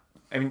 Yeah.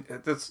 I mean,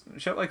 that's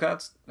shit like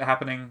that's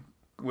happening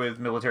with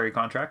military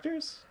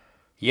contractors.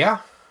 Yeah.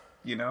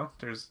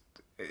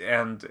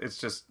 And it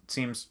just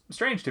seems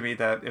strange to me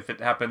that if it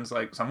happens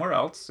like somewhere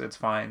else, it's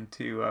fine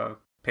to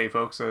pay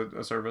folks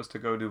a service to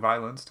go do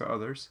violence to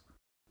others.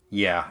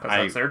 Yeah. Because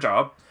that's their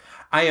job.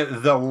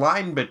 The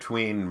line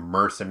between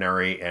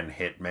mercenary and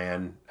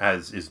hitman,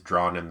 as is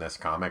drawn in this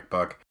comic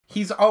book,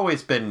 he's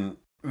always been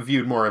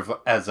viewed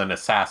more as an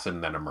assassin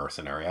than a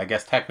mercenary. I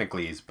guess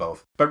technically he's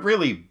both. But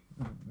really,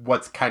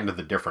 what's kind of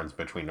the difference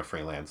between a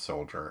freelance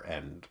soldier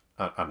and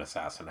an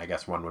assassin? I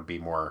guess one would be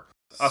more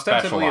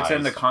ostensibly it's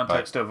in the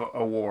context of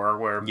a war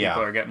where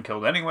people are getting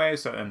killed anyway,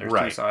 and there's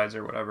two sides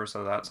or whatever,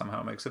 so that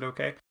somehow makes it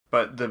okay.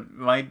 But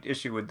my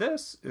issue with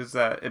this is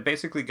that it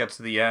basically gets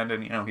to the end,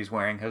 and he's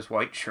wearing his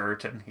white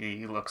shirt, and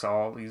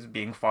he's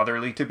being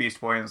fatherly to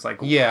Beast Boy, and it's like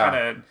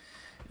kind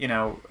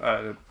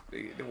of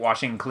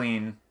washing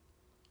clean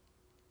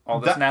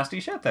all this nasty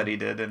shit that he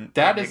did. And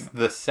that is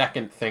the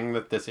second thing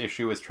that this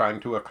issue is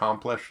trying to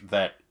accomplish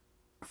that,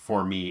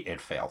 for me,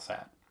 it fails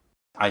at.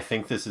 I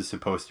think this is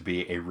supposed to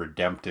be a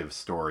redemptive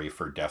story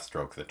for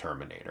Deathstroke the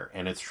Terminator,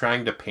 and it's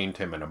trying to paint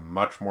him in a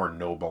much more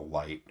noble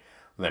light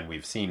than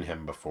we've seen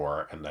him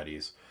before, and that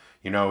he's,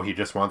 he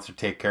just wants to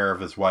take care of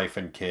his wife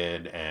and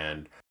kid,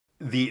 and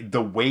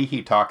the way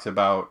he talks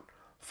about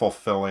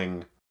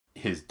fulfilling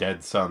his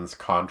dead son's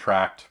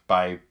contract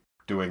by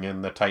doing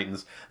in the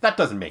Titans, that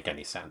doesn't make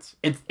any sense.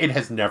 It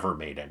has never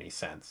made any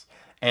sense.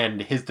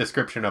 And his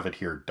description of it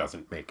here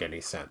doesn't make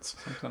any sense.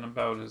 Something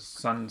about his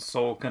son's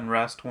soul can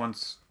rest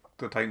once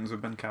the Titans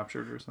have been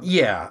captured or something.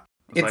 Yeah.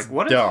 It's like,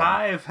 what does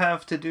Hive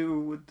have to do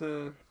with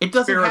the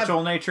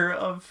spiritual nature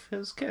of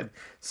his kid?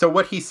 So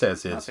what he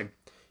says is, nothing.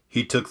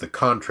 He took the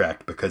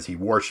contract because he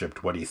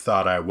worshipped what he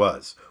thought I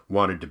was,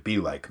 wanted to be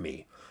like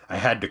me. I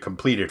had to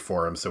complete it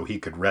for him so he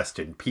could rest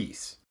in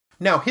peace.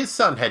 Now, his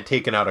son had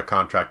taken out a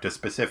contract to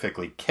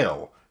specifically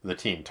kill the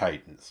Teen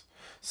Titans.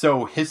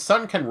 So his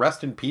son can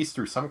rest in peace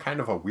through some kind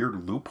of a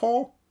weird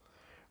loophole?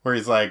 Where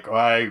he's like,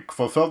 I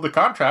fulfilled the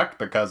contract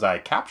because I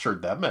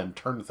captured them and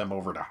turned them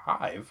over to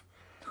Hive.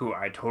 Who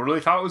I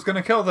totally thought was going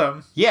to kill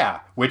them.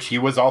 Yeah, which he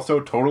was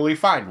also totally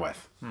fine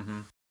with.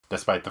 Mm-hmm.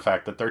 Despite the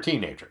fact that they're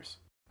teenagers.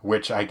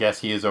 Which I guess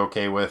he is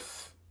okay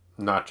with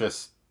not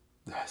just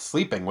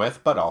sleeping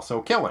with, but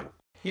also killing.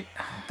 Yeah.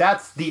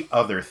 That's the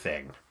other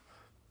thing.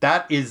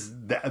 That is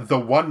the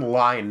one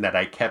line that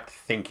I kept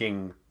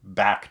thinking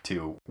back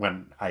to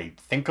when I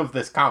think of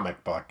this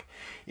comic book,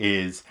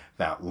 is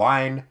that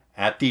line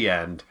at the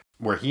end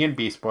where he and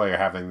Beast Boy are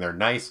having their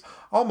nice,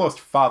 almost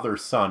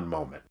father-son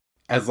moment.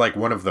 As like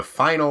one of the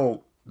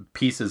final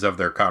pieces of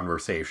their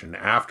conversation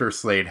after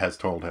Slade has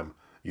told him,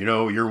 "You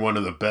know, you're one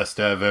of the best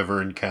I've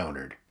ever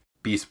encountered."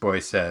 Beast Boy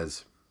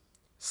says,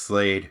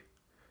 "Slade,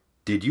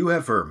 did you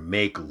ever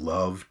make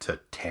love to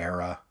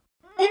Tara?"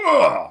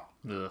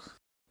 Ugh.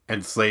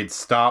 And Slade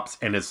stops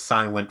and is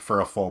silent for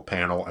a full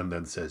panel and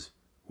then says,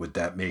 "Would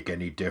that make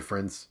any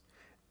difference?"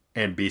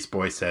 And Beast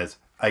Boy says,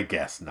 "I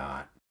guess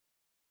not."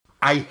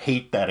 I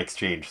hate that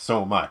exchange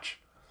so much.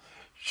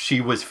 She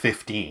was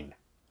 15.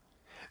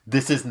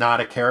 This is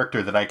not a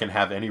character that I can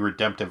have any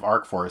redemptive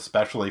arc for,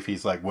 especially if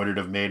he's like, would it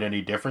have made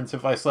any difference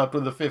if I slept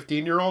with a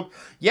 15-year-old?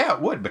 Yeah,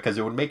 it would, because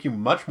it would make you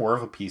much more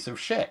of a piece of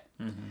shit.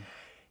 Mm-hmm.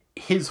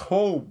 His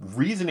whole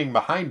reasoning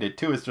behind it,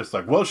 too, is just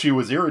like, well, she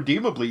was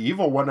irredeemably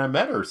evil when I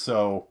met her,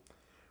 so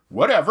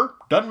whatever.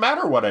 Doesn't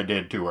matter what I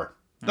did to her.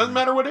 Doesn't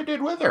matter what I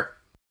did with her.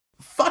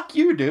 Fuck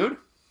you, dude.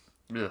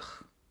 Ugh.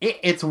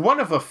 It's one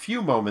of a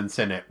few moments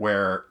in it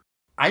where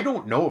I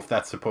don't know if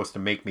that's supposed to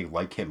make me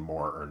like him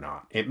more or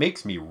not. It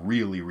makes me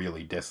really,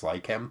 really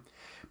dislike him.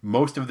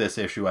 Most of this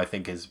issue, I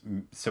think, is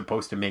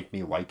supposed to make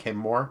me like him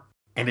more,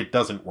 and it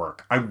doesn't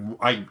work.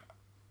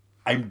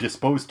 I'm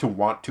disposed to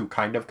want to,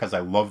 kind of, because I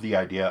love the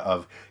idea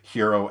of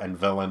hero and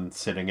villain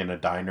sitting in a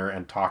diner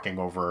and talking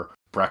over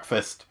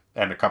breakfast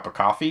and a cup of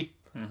coffee.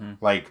 Mm-hmm.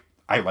 Like,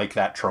 I like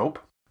that trope.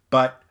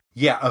 But,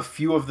 yeah, a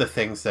few of the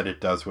things that it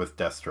does with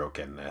Deathstroke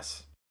in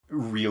this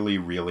really,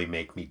 really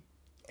make me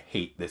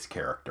hate this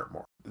character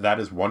more. That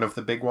is one of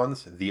the big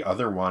ones. The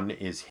other one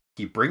is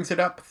he brings it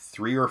up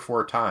 3 or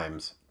 4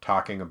 times,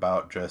 talking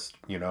about just,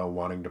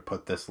 wanting to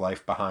put this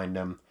life behind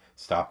him,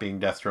 stop being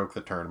Deathstroke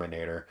the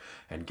Terminator,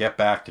 and get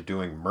back to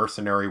doing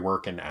mercenary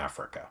work in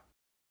Africa.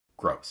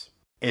 Gross.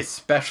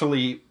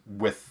 Especially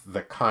with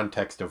the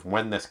context of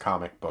when this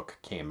comic book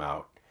came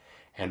out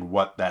and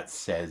what that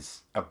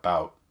says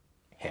about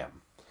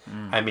him.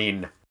 I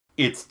mean,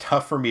 it's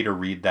tough for me to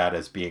read that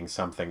as being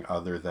something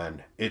other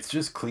than it's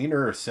just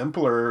cleaner,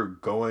 simpler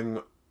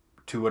going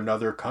to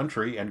another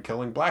country and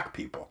killing black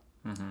people.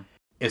 Mm-hmm.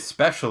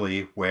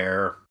 Especially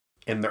where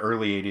in the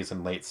early 80s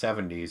and late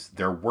 70s,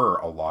 there were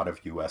a lot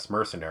of U.S.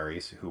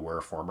 mercenaries who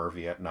were former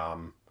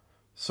Vietnam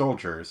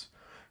soldiers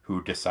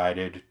who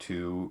decided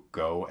to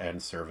go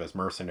and serve as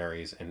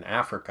mercenaries in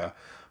Africa,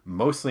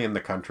 mostly in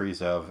the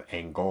countries of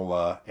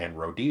Angola and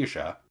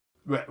Rhodesia,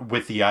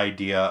 with the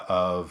idea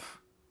of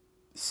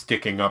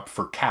sticking up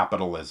for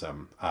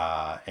capitalism,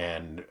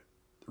 and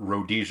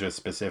Rhodesia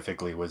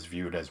specifically was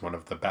viewed as one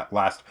of the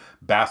last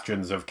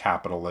bastions of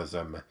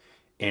capitalism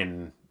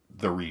in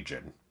the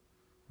region.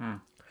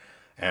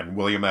 And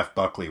William F.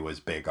 Buckley was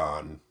big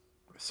on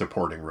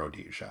supporting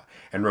Rhodesia.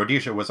 And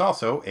Rhodesia was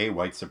also a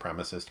white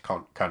supremacist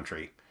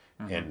country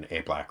in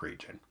a black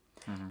region.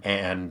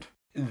 And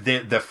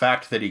the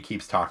fact that he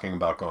keeps talking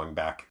about going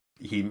back,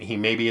 he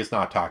maybe is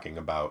not talking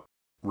about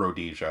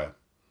Rhodesia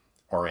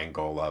or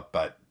Angola,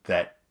 but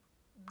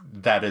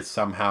that is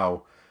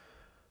somehow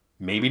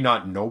maybe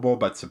not noble,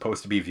 but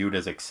supposed to be viewed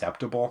as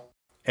acceptable.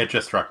 It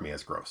just struck me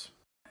as gross.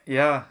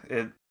 Yeah,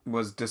 it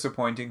was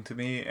disappointing to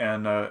me,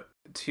 and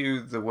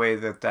to the way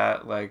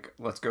that like,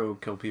 let's go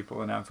kill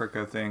people in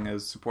Africa thing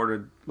is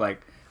supported.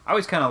 Like, I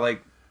always kind of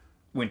like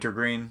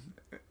Wintergreen,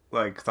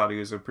 like, thought he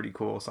was a pretty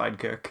cool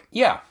sidekick.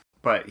 Yeah.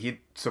 But he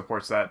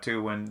supports that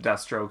too when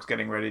Deathstroke's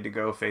getting ready to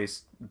go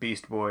face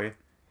Beast Boy.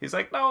 He's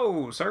like,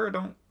 no, sir,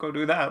 don't go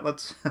do that.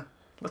 Let's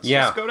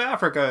just go to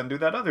Africa and do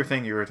that other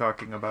thing you were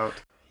talking about.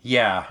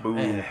 Yeah.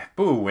 Boo.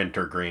 Boo,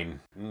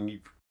 Wintergreen.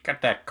 You've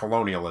got that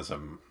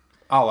colonialism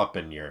all up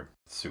in your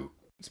suit.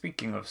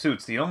 Speaking of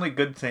suits, the only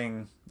good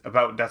thing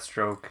about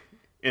Deathstroke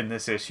in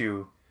this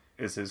issue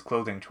is his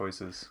clothing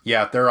choices.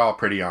 Yeah, they're all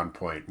pretty on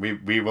point.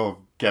 We will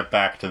get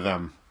back to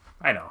them.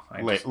 I know.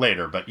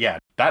 Later, but yeah,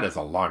 that is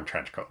a long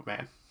trench coat,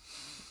 man.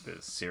 It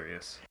is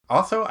serious.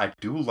 Also, I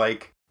do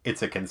like,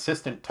 it's a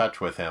consistent touch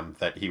with him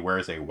that he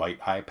wears a white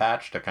eye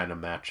patch to kind of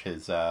match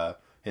his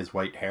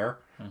white hair,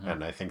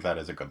 and I think that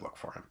is a good look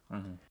for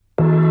him.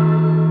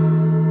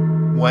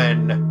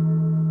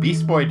 When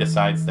Beast Boy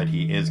decides that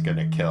he is going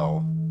to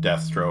kill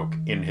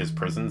Deathstroke in his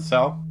prison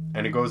cell,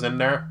 and he goes in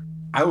there,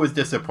 I was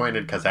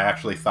disappointed because I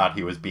actually thought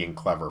he was being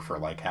clever for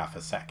like half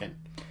a second.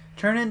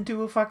 Turn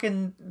into a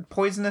fucking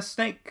poisonous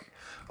snake.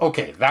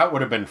 Okay, that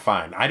would have been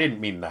fine. I didn't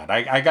mean that.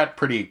 I got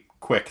pretty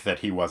quick that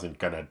he wasn't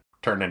going to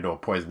turn into a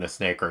poisonous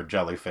snake or a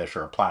jellyfish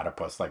or a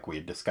platypus like we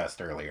had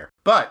discussed earlier.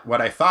 But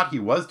what I thought he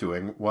was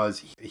doing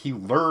was he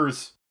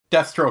lures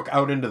Deathstroke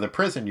out into the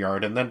prison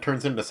yard and then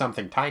turns into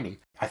something tiny.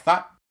 I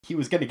thought he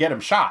was going to get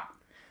him shot.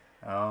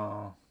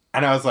 Oh.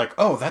 And I was like,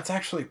 oh, that's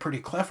actually pretty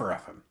clever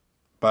of him.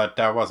 But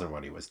that wasn't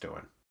what he was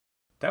doing.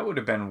 That would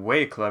have been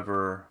way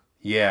cleverer.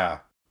 Yeah.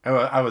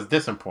 I was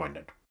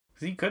disappointed.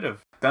 He could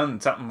have done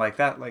something like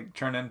that, like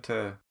turn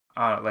into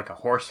like a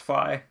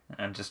horsefly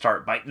and just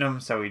start biting him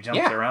so he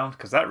jumps around,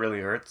 because that really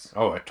hurts.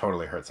 Oh, it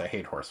totally hurts. I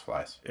hate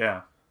horseflies.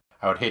 Yeah.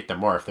 I would hate them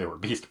more if they were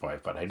Beast Boy,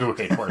 but I do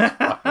hate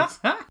horseflies.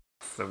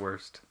 It's the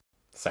worst.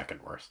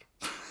 Second worst.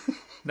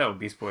 No,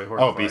 Beast Boy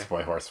horsefly. Oh, Beast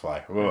Boy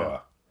horsefly. Yeah.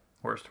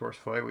 Worst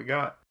horsefly we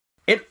got.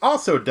 It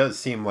also does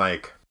seem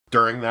like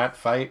during that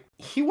fight,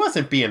 he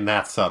wasn't being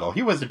that subtle.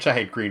 He was a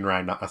giant green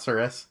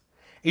rhinoceros.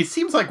 It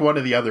seems like one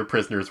of the other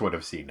prisoners would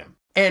have seen him.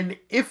 And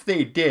if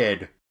they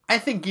did, I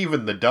think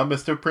even the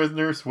dumbest of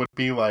prisoners would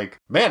be like,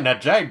 man,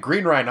 that giant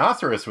green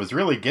rhinoceros was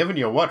really giving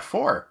you what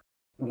for?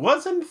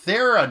 Wasn't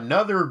there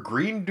another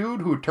green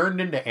dude who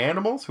turned into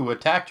animals who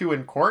attacked you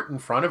in court in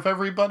front of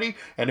everybody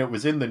and it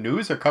was in the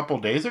news a couple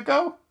days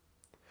ago?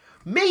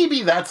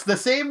 Maybe that's the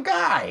same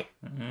guy.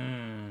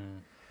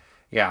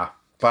 Yeah,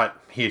 but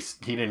he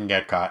didn't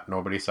get caught.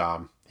 Nobody saw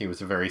him. He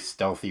was a very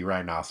stealthy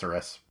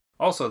rhinoceros.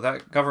 Also,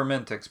 that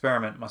government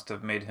experiment must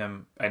have made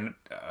him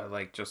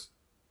just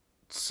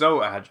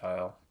so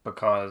agile,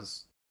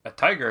 because a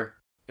tiger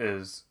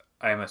is,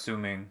 I'm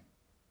assuming,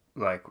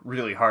 like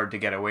really hard to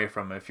get away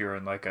from if you're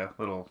in like a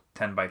little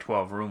 10 by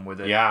 12 room with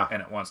it,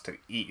 and it wants to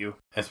eat you.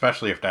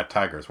 Especially if that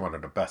tiger is one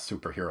of the best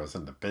superheroes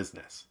in the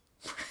business.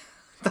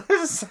 That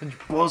is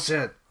such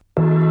bullshit.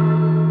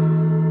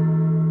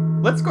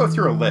 Let's go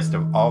through a list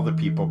of all the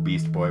people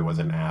Beast Boy was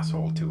an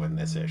asshole to in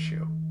this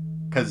issue,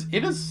 because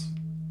it is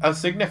a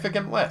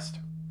significant list.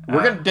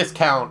 We're going to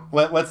discount...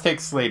 Let's take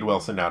Slade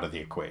Wilson out of the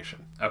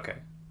equation. Okay.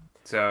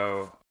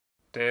 So,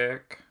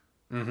 Dick,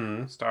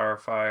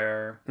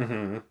 Starfire,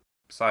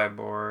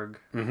 Cyborg,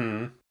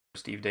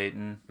 Steve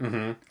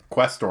Dayton,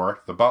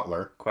 Questor, the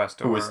butler,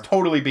 who was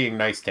totally being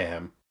nice to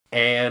him,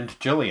 and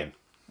Jillian.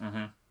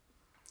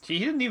 He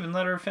didn't even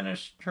let her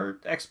finish her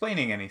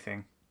explaining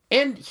anything.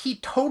 And he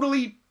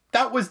totally...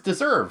 That was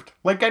deserved.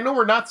 Like, I know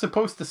we're not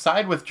supposed to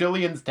side with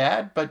Jillian's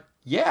dad, but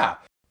yeah,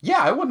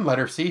 I wouldn't let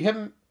her see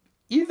him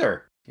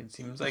either. He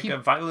seems like a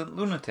violent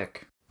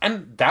lunatic.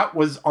 And that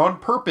was on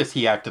purpose.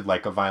 He acted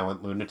like a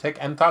violent lunatic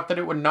and thought that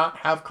it would not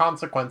have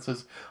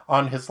consequences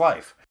on his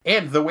life.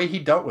 And the way he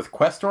dealt with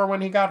Questor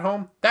when he got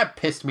home, that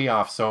pissed me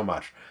off so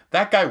much.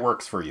 That guy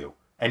works for you,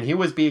 and he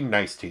was being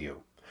nice to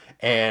you.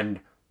 And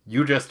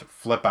you just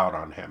flip out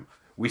on him.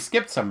 We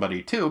skipped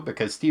somebody too,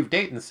 because Steve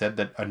Dayton said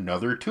that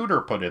another tutor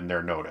put in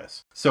their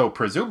notice. So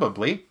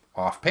presumably,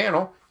 off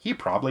panel, he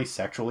probably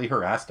sexually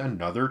harassed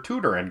another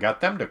tutor and got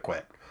them to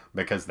quit,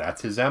 because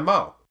that's his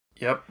MO.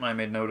 Yep, I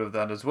made note of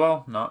that as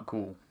well. Not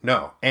cool.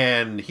 No,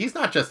 and he's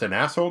not just an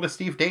asshole to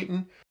Steve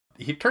Dayton.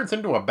 He turns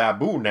into a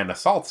baboon and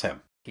assaults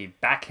him. He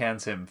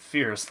backhands him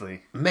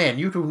fiercely. Man,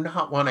 you do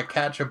not want to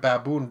catch a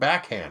baboon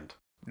backhand.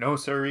 No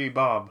siree,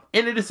 Bob.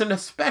 And it is an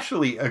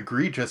especially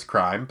egregious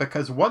crime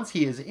because once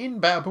he is in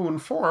baboon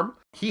form,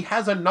 he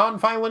has a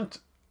non-violent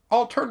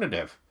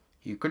alternative.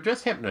 You could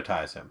just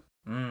hypnotize him.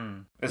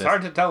 It's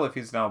hard to tell if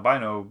he's an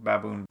albino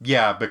baboon.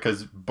 Yeah,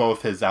 because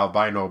both his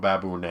albino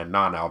baboon and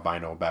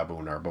non-albino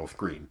baboon are both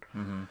green.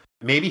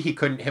 Maybe he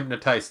couldn't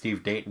hypnotize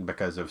Steve Dayton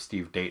because of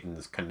Steve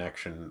Dayton's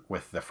connection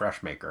with the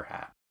Freshmaker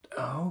hat.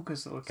 Oh,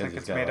 because it looks like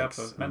it's made up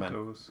of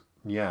Mentos.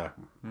 Yeah.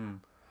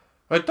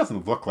 Well, it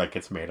doesn't look like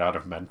it's made out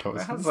of Mentos.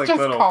 It has like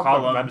little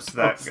columns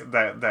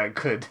that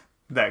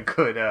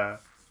could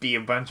be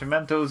a bunch of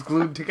Mentos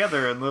glued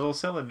together in little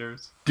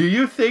cylinders. Do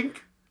you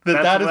think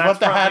that is what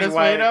the hat is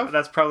made of?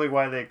 That's probably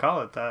why they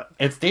call it that.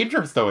 It's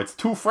dangerous though. It's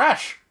too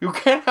fresh. You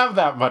can't have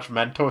that much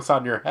Mentos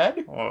on your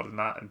head. Well,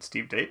 not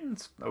Steve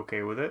Dayton's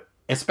okay with it.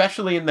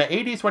 Especially in the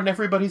 80s when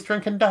everybody's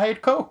drinking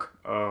Diet Coke.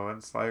 Oh,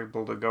 it's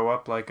liable to go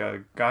up like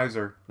a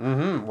geyser.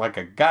 Like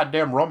a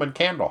goddamn Roman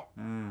candle.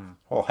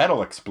 Whole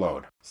head'll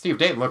explode. Steve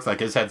Dayton looks like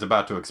his head's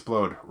about to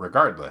explode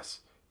regardless.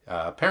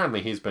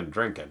 Apparently he's been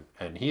drinking,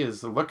 and he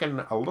is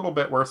looking a little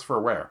bit worse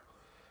for wear.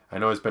 I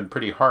know he's been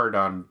pretty hard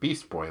on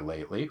Beast Boy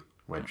lately,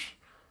 which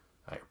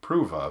I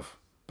approve of,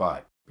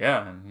 but...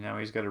 Yeah, and now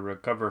he's got to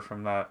recover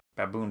from that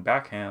baboon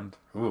backhand.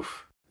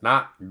 Oof.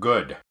 Not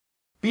good.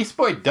 Beast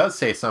Boy does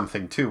say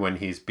something, too, when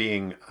he's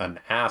being an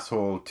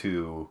asshole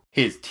to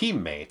his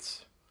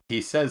teammates. He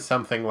says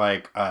something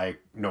like, I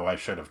know I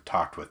should have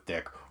talked with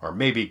Dick, or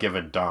maybe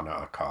given Donna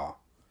a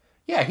call.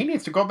 Yeah, he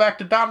needs to go back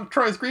to Donna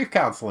Troy's grief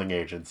counseling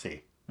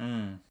agency.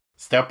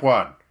 Step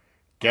 1,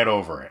 get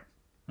over it.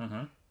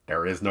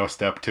 There is no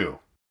step 2.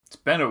 It's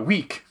been a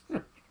week,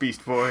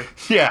 Beast Boy.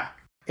 Yeah,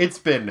 it's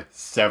been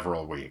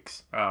several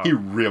weeks. Oh. He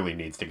really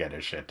needs to get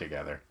his shit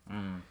together.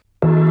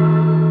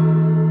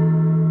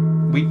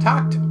 We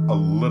talked a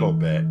little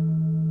bit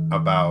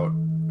about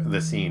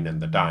the scene in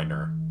the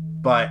diner,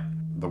 but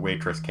the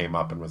waitress came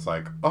up and was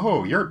like,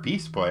 "Oh, you're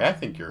Beast Boy. I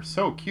think you're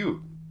so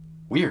cute."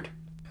 Weird.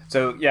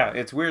 So, yeah,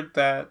 it's weird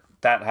that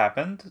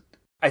happened.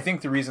 I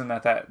think the reason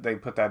that they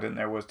put that in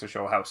there was to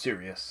show how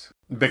serious.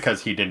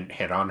 Because he didn't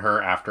hit on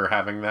her after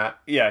having that?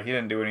 Yeah, he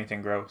didn't do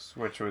anything gross,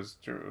 which was,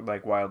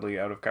 like, wildly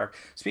out of character.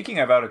 Speaking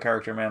of out of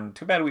character, man,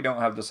 too bad we don't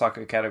have the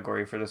sucker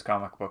category for this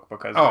comic book,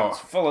 because it's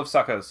full of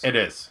suckers. It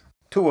is.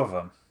 2 of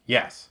them.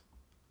 Yes.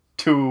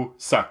 2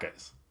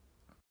 suckers.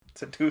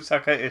 It's a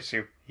 2-sucker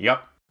issue.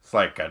 Yep. It's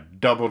like a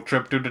double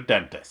trip to the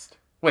dentist.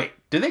 Wait,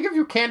 do they give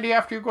you candy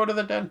after you go to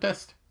the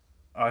dentist?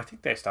 Oh, I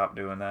think they stopped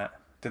doing that.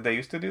 Did they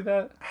used to do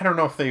that? I don't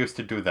know if they used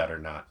to do that or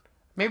not.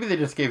 Maybe they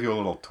just gave you a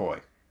little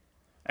toy.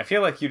 I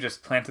feel like you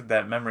just planted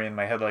that memory in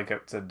my head like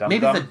it's a dumb.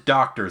 Maybe the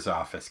doctor's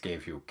office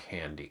gave you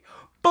candy.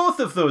 Both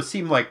of those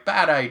seem like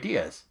bad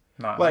ideas.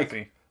 Not like,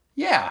 healthy.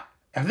 Yeah.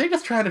 Are they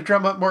just trying to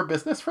drum up more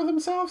business for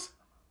themselves?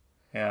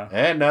 Yeah.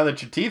 And now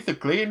that your teeth are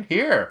clean,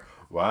 here,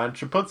 why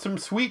don't you put some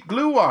sweet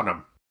glue on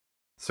them?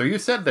 So you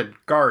said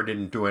that Gar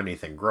didn't do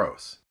anything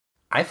gross.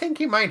 I think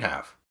he might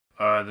have.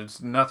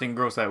 There's nothing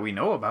gross that we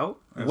know about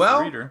as the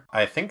Well, reader.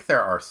 I think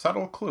there are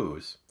subtle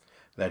clues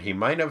that he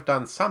might have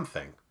done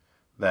something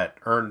that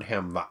earned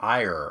him the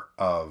ire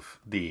of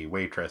the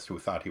waitress who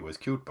thought he was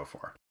cute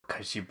before.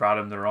 Because she brought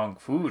him the wrong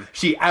food.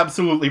 She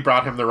absolutely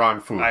brought him the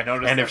wrong food. I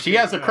noticed And if that she too,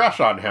 has a yeah. crush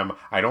on him,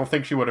 I don't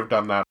think she would have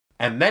done that.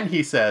 And then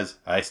he says,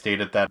 I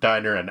stayed at that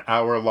diner an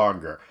hour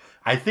longer.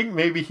 I think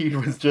maybe he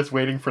was just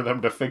waiting for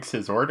them to fix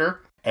his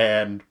order,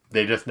 and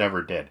they just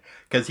never did.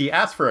 Because he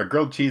asked for a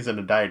grilled cheese and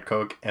a Diet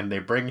Coke, and they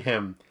bring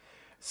him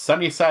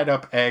sunny side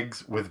up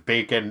eggs with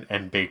bacon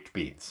and baked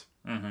beans.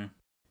 Mm-hmm.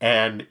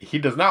 And he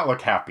does not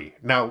look happy.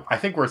 Now, I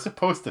think we're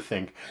supposed to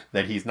think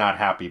that he's not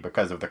happy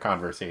because of the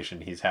conversation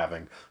he's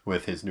having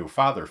with his new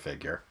father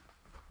figure.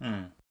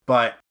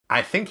 But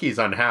I think he's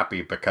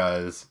unhappy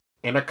because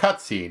in a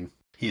cutscene,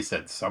 he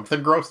said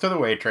something gross to the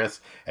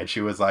waitress, and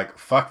she was like,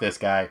 fuck this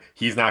guy,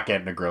 he's not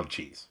getting a grilled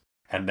cheese.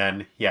 And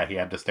then, yeah, he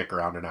had to stick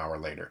around an hour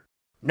later.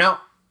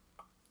 Now,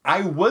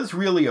 I was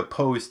really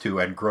opposed to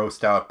and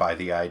grossed out by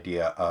the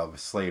idea of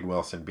Slade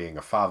Wilson being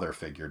a father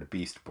figure to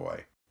Beast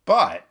Boy.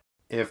 But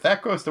if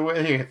that goes the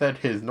way that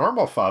his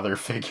normal father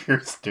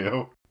figures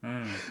do,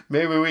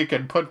 maybe we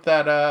can put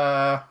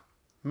that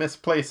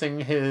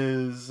misplacing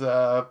his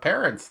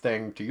parents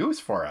thing to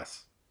use for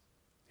us.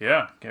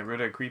 Yeah, get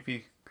rid of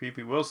creepy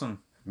Wilson.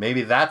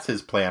 Maybe that's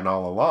his plan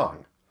all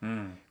along.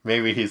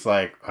 Maybe he's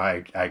like,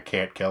 I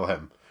can't kill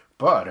him,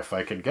 but if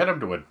I can get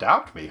him to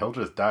adopt me, he'll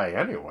just die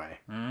anyway.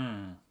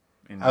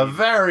 A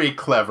very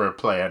clever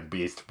plan,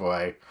 Beast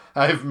Boy.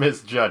 I've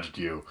misjudged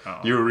you.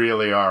 Oh. You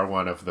really are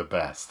one of the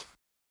best.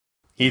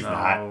 He's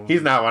not.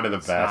 He's not one of the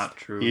best. Not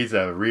true. He's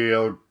a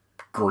real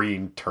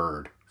green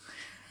turd.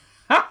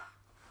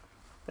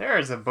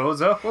 There's a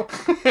bozo.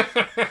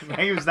 Can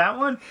I use that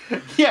one?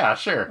 Yeah,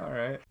 sure. All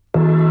right.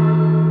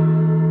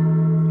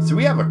 So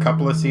we have a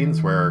couple of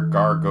scenes where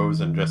Gar goes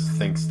and just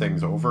thinks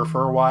things over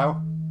for a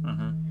while.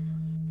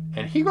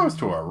 And he goes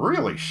to a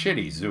really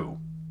shitty zoo.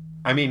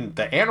 I mean,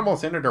 the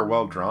animals in it are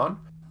well drawn,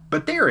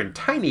 but they are in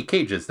tiny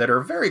cages that are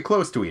very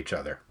close to each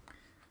other.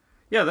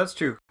 Yeah, that's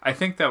true. I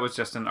think that was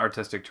just an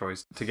artistic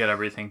choice to get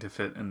everything to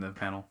fit in the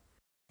panel.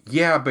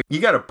 Yeah, but you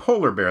got a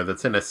polar bear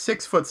that's in a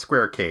 6-foot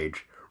square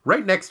cage,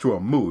 right next to a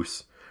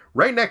moose,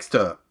 right next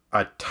to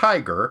a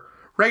tiger,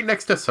 right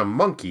next to some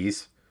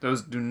monkeys.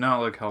 Those do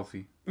not look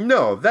healthy.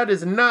 No, that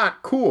is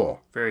not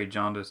cool. Very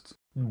jaundiced.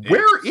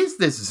 Where is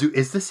this zoo?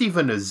 Is this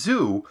even a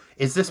zoo?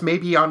 Is this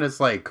maybe on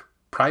his,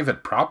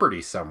 private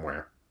property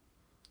somewhere?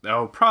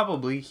 Oh,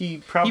 probably. He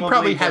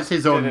probably has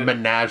his own did it.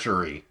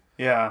 menagerie.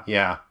 Yeah.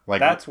 Yeah,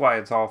 That's why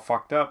it's all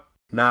fucked up.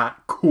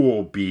 Not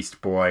cool,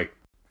 Beast Boy. Look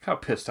how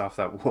pissed off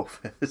that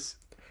wolf is.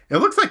 It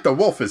looks like the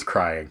wolf is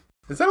crying.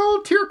 Is that a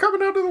little tear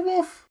coming out of the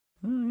wolf?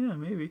 Yeah,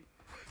 maybe.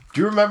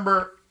 Do you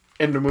remember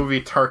in the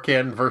movie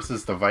Tarkan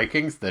versus the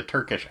Vikings, the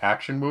Turkish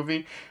action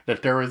movie,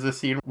 that there was a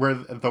scene where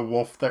the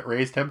wolf that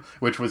raised him,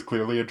 which was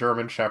clearly a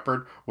German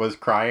Shepherd, was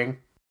crying?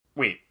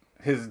 Wait,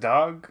 his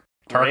dog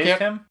Tarkan? raised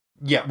him?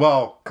 Yeah,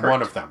 well, Kurt.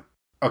 one of them.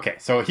 Okay,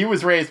 so he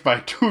was raised by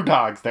 2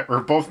 dogs that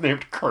were both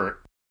named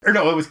Kurt. Or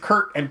no, it was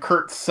Kurt and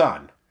Kurt's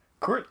son.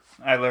 Kurt,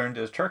 I learned,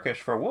 is Turkish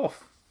for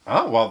wolf.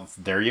 Oh, well,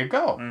 there you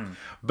go.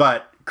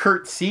 But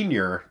Kurt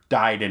Sr.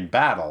 died in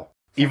battle,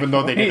 even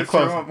though they did a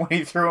close... When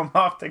he threw him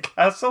off the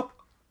castle?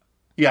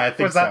 Yeah, I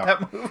think Was so.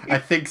 that movie? I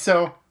think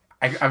so.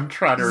 I'm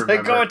trying to He's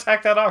remember. like, go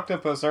attack that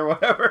octopus or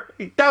whatever.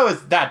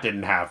 That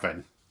didn't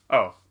happen.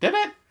 Oh. Did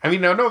it? I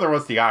mean, I know there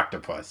was the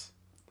octopus.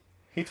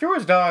 He threw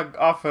his dog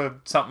off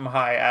of something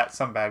high at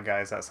some bad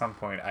guys at some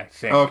point, I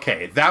think.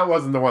 Okay, that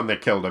wasn't the one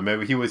that killed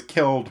him. He was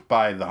killed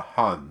by the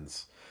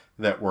Huns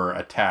that were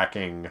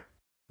attacking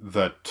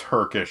the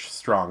Turkish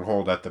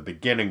stronghold at the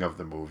beginning of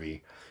the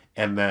movie.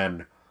 And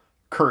then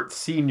Kurt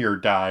Sr.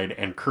 died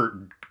and Kurt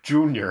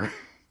Jr.,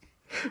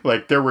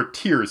 there were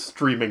tears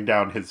streaming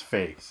down his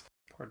face.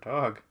 Poor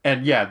dog.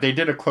 And yeah, they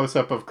did a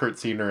close-up of Kurt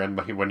Sr. and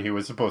when he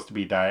was supposed to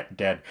be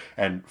dead.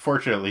 And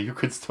fortunately, you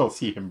could still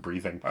see him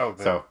breathing. Oh,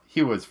 good. So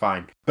he was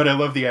fine. But I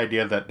love the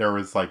idea that there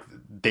was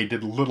they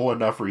did little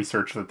enough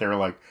research that they were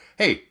like,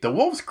 hey, the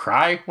wolves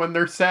cry when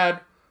they're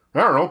sad?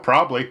 I don't know,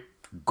 probably.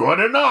 Good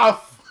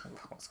enough.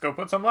 Let's go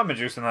put some lemon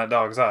juice in that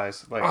dog's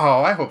eyes.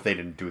 Oh, I hope they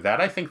didn't do that.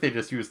 I think they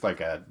just used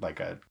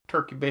a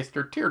turkey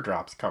baster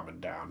teardrops coming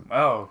down.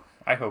 Oh,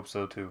 I hope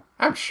so too.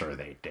 I'm sure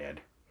they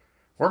did.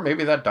 Or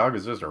maybe that dog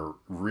is just a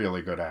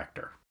really good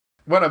actor.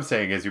 What I'm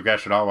saying is you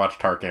guys should all watch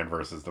Tarkan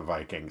versus the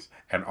Vikings.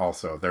 And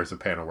also, there's a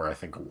panel where I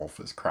think a wolf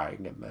is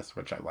crying in this,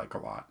 which I like a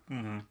lot.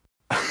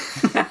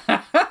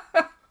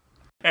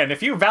 And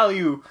if you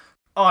value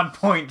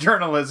on-point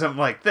journalism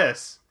like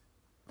this,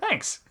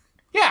 thanks.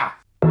 Yeah.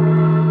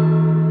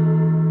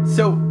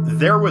 So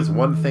there was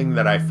one thing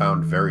that I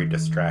found very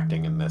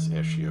distracting in this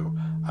issue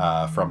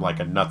from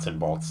a nuts and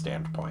bolts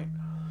standpoint.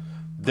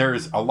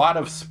 There's a lot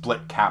of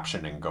split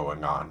captioning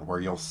going on where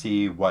you'll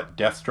see what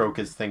Deathstroke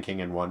is thinking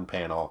in one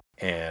panel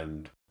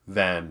and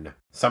then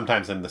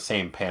sometimes in the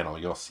same panel,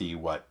 you'll see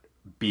what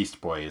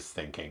Beast Boy is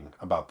thinking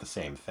about the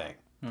same thing.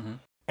 Mm-hmm.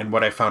 And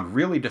what I found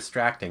really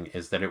distracting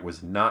is that it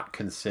was not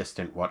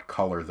consistent what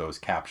color those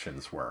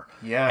captions were.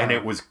 Yeah. And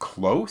it was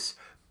close,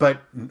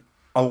 but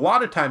a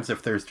lot of times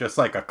if there's just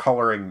like a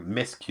coloring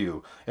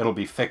miscue, it'll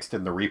be fixed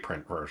in the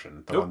reprint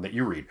version, the one that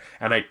you read.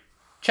 And I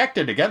checked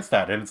it against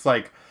that, and it's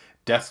like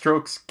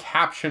Deathstroke's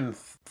caption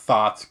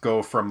thoughts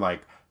go from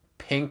like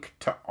pink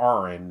to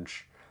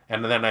orange,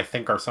 and then I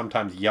think are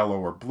sometimes yellow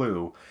or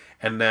blue,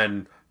 and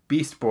then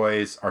Beast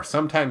Boys are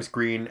sometimes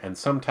green and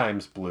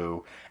sometimes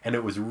blue, and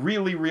it was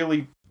really,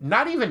 really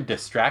not even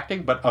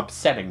distracting, but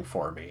upsetting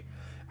for me.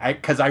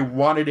 Because I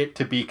wanted it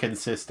to be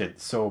consistent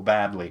so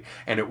badly,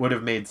 and it would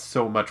have made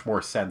so much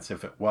more sense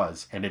if it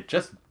was, and it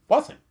just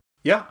wasn't.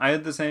 Yeah, I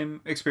had the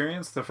same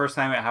experience. The first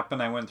time it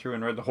happened, I went through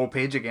and read the whole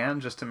page again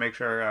just to make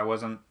sure I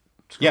wasn't...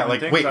 Yeah,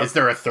 like, wait, is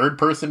there a third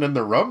person in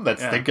the room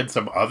that's thinking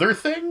some other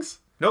things?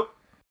 Nope.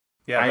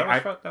 Yeah,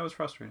 that was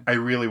frustrating. I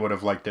really would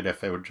have liked it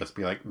if it would just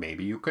be like,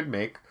 maybe you could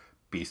make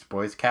Beast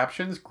Boy's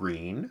captions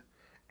green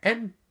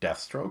and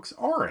Deathstroke's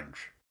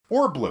orange.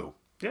 Or blue.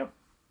 Yeah.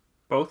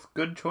 Both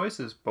good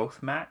choices.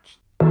 Both matched.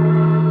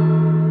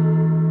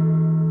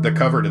 The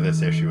cover to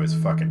this issue is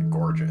fucking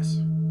gorgeous.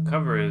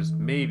 Cover is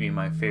maybe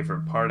my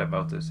favorite part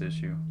about this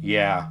issue.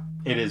 Yeah.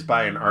 It is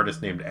by an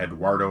artist named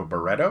Eduardo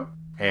Barreto,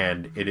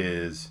 and it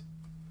is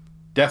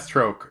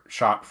Deathstroke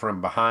shot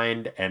from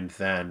behind, and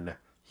then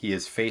he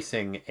is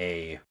facing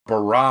a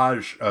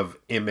barrage of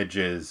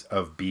images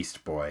of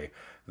Beast Boy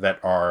that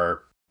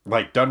are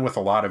like done with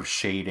a lot of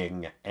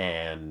shading,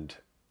 and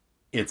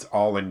it's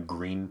all in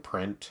green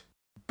print,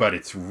 but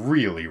it's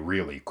really,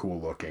 really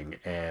cool looking,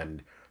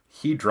 and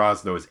he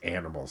draws those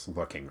animals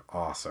looking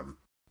awesome.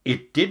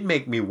 It did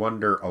make me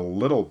wonder a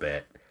little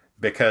bit,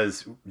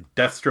 because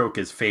Deathstroke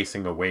is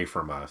facing away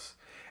from us,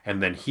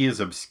 and then he is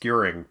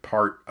obscuring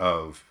part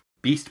of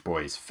Beast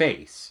Boy's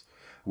face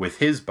with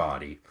his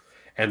body,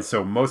 and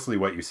so mostly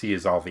what you see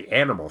is all the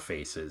animal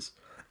faces,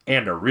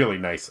 and a really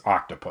nice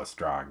octopus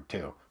drawing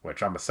too,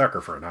 which I'm a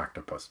sucker for an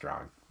octopus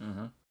drawing.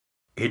 Mm-hmm.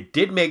 It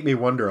did make me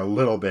wonder a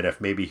little bit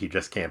if maybe he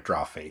just can't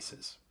draw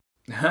faces.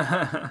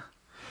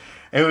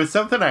 It was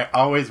something I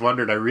always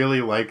wondered. I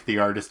really like the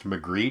artist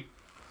Magritte,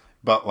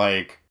 but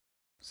like...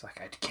 It's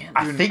like,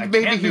 I think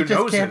maybe he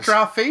just can't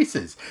draw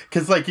faces.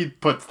 Because like he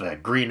puts the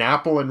green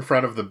apple in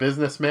front of the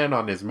businessman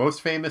on his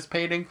most famous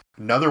painting.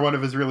 Another one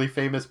of his really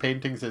famous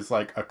paintings is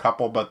like a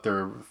couple, but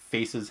their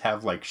faces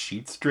have like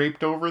sheets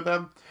draped over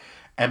them.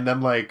 And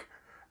then like,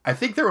 I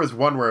think there was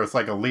one where it was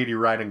like a lady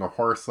riding a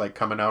horse like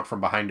coming out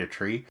from behind a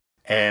tree.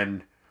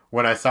 And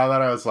when I saw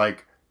that, I was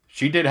like,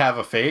 she did have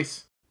a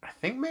face. I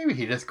think maybe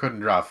he just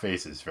couldn't draw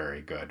faces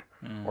very good.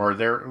 Or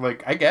they're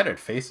like, I get it,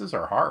 faces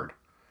are hard.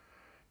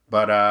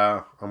 But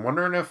I'm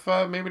wondering if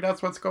maybe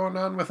that's what's going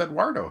on with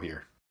Eduardo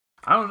here.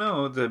 I don't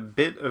know. The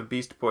bit of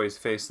Beast Boy's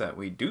face that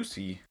we do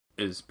see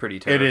is pretty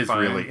terrifying. It is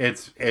really.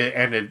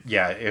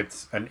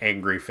 It's an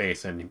angry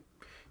face, and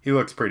he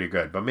looks pretty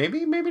good. But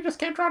maybe just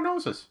can't draw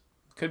noses.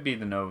 Could be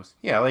the nose.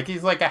 Yeah, like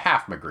he's like a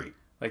half Magritte.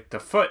 Like the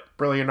foot.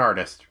 Brilliant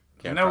artist.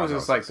 The nose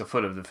is like the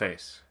foot of the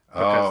face.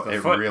 Oh,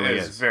 it really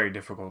is. It's very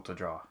difficult to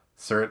draw.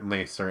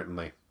 Certainly.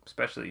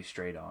 Especially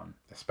straight on.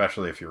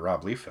 Especially if you're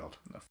Rob Liefeld.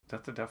 Is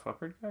that the Def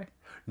Leppard guy?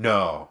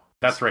 No,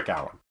 that's Rick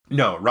Allen.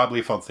 No, Rob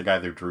Liefeld's the guy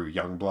that drew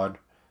Youngblood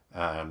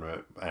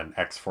and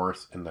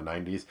X-Force in the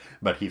 90s,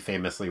 but he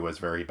famously was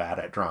very bad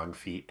at drawing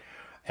feet,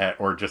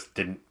 or just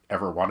didn't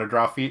ever want to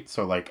draw feet,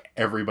 so like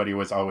everybody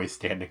was always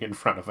standing in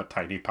front of a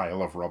tiny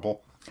pile of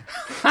rubble.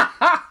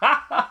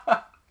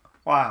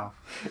 Wow.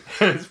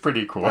 It's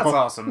pretty cool. That's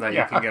awesome that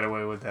you can get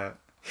away with that.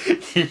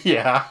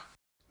 Yeah.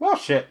 Well,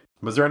 shit.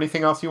 Was there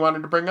anything else you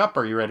wanted to bring up,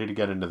 or are you ready to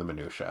get into the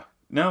minutia?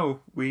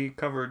 No, we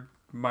covered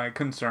my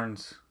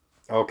concerns.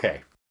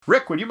 Okay.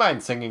 Rick, would you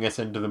mind singing us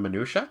into the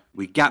minutia?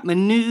 We got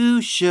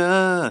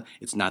minutia.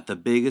 It's not the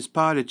biggest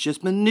part, it's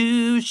just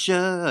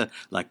minutia.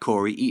 Like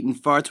Corey eating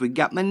farts, we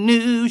got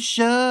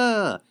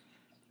minutia.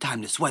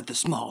 Time to sweat the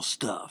small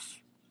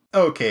stuff.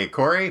 Okay,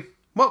 Corey,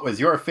 what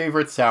was your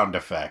favorite sound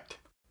effect?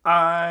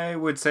 I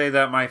would say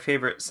that my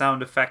favorite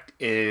sound effect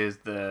is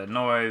the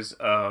noise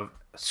of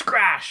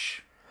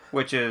scratch,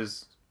 which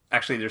is,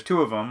 actually there's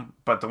two of them,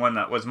 but the one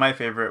that was my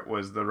favorite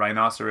was the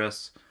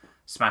rhinoceros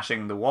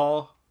smashing the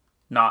wall,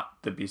 not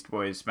the Beast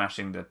Boys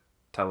smashing the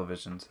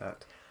television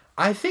set.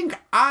 I think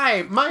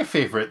my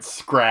favorite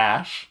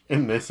scratch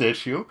in this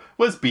issue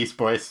was Beast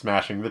Boys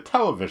smashing the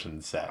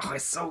television set. Oh,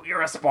 it's so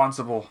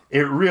irresponsible.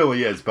 It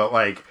really is, but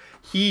like,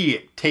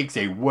 he takes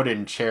a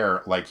wooden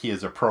chair like he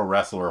is a pro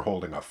wrestler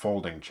holding a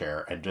folding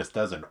chair and just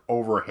does an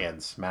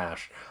overhand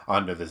smash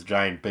onto this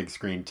giant big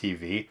screen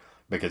TV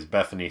because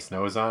Bethany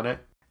Snow's on it.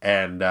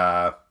 And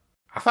I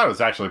thought it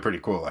was actually pretty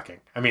cool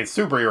looking. I mean,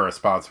 super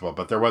irresponsible,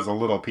 but there was a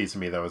little piece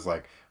of me that was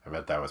like, I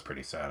bet that was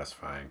pretty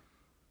satisfying.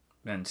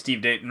 And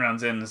Steve Dayton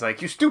runs in and is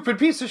like, you stupid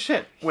piece of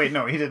shit. Wait,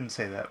 no, he didn't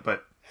say that,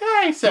 but...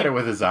 Yeah, he said it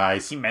with his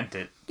eyes. He meant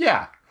it.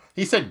 Yeah.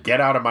 He said,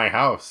 get out of my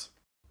house.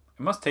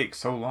 must take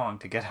so long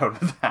to get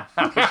out of that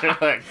house. You're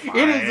like,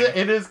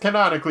 It is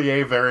canonically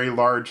a very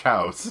large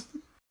house.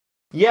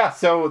 Yeah,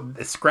 so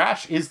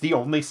scratch is the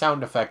only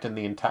sound effect in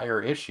the entire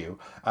issue,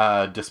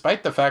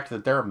 despite the fact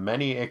that there are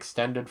many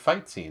extended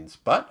fight scenes.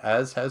 But,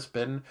 as has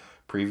been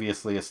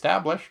previously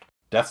established,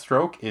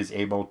 Deathstroke is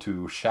able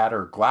to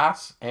shatter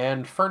glass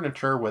and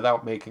furniture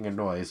without making a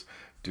noise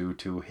due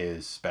to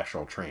his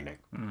special training.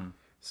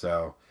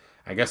 So,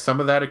 I guess some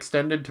of that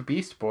extended to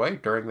Beast Boy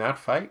during that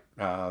fight.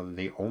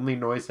 The only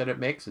noise that it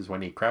makes is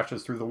when he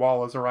crashes through the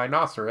wall as a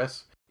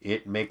rhinoceros.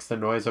 It makes the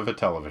noise of a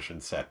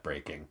television set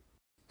breaking.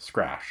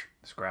 Scratch.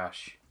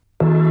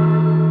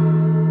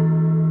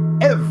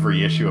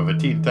 Every issue of a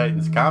Teen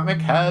Titans comic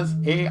has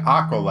a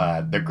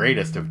Aqualad, the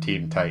greatest of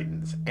Teen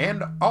Titans,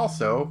 and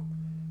also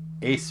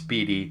a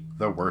Speedy,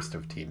 the worst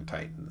of Teen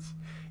Titans.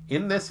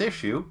 In this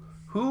issue,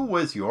 who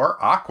was your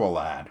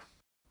Aqualad?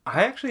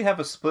 I actually have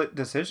a split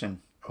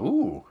decision.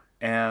 Ooh.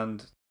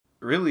 And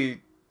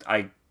really,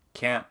 I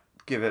can't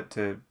give it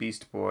to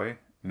Beast Boy.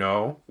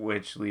 No.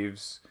 Which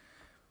leaves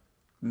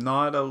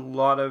not a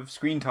lot of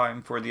screen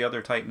time for the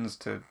other Titans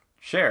to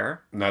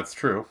share. That's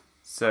true.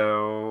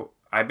 So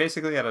I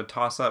basically had a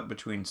toss-up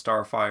between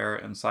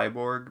Starfire and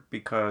Cyborg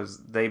because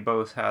they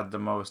both had the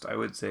most, I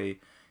would say,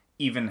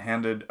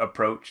 even-handed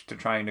approach to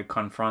trying to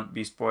confront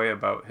Beast Boy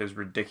about his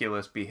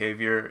ridiculous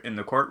behavior in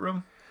the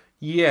courtroom.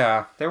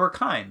 Yeah. They were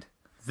kind.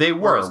 They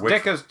were.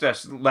 Dick is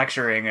just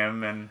lecturing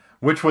him, and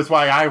which was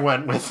why I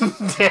went with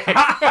Dick.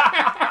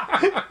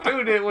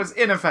 Dude, it was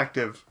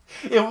ineffective.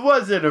 It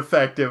was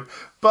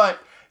ineffective, but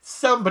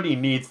somebody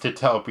needs to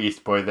tell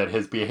Beast Boy that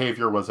his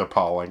behavior was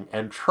appalling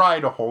and try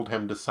to hold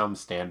him to some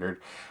standard.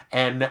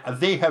 And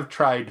they have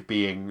tried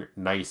being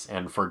nice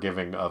and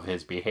forgiving of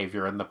his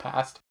behavior in the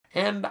past.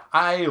 And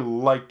I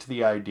liked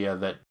the idea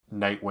that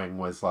Nightwing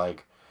was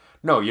like,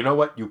 no, you know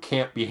what? You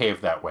can't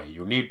behave that way.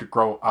 You need to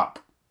grow up.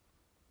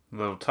 A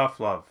little tough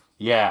love.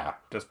 Yeah.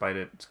 Despite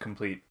its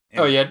complete...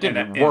 it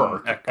didn't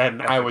work.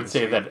 And I would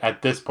say that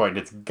at this point,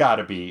 it's got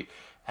to be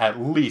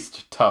at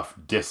least tough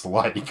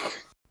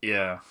dislike.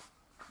 Yeah.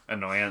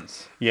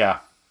 Annoyance. Yeah.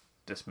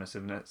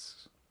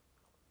 Dismissiveness.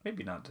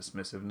 Maybe not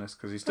dismissiveness,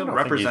 because he still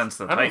represents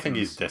the Titans. I don't think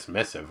he's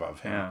dismissive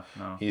of him. Yeah,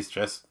 no. He's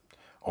just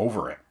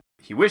over it.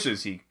 He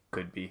wishes he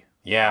could be.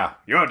 Yeah.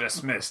 You're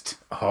dismissed.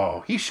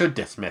 Oh, he should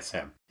dismiss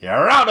him.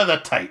 You're out of the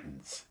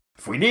Titans.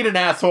 If we need an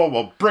asshole,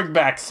 we'll bring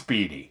back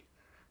Speedy.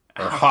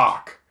 Or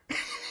Hawk.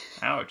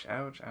 Ouch,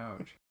 ouch,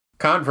 ouch.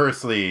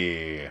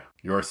 Conversely,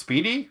 your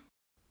Speedy?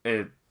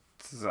 It's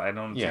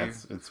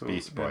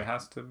Beast Boy. It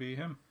has to be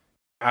him.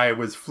 I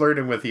was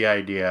flirting with the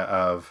idea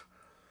of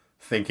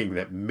thinking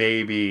that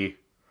maybe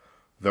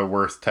the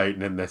worst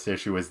Titan in this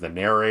issue is the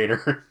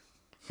narrator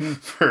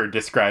for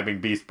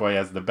describing Beast Boy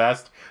as the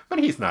best, but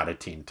he's not a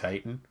Teen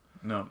Titan.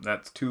 No,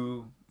 that's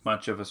too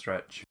much of a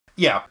stretch.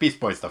 Yeah, Beast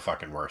Boy's the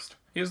fucking worst.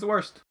 He is the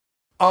worst.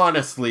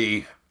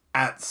 Honestly,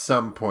 at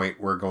some point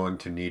we're going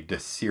to need to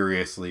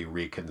seriously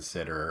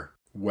reconsider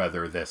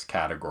whether this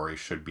category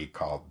should be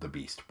called the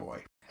Beast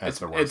Boy as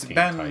the worst Teen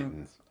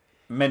Titans.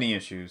 Many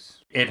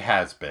issues. It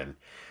has been.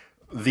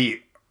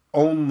 The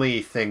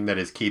only thing that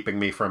is keeping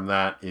me from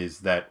that is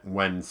that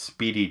when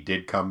Speedy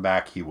did come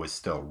back, he was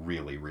still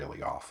really,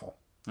 really awful.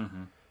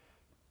 Mm-hmm.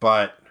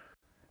 But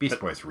Beast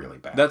Boy's really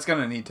bad. That's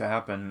going to need to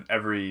happen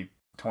every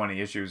 20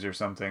 issues or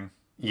something.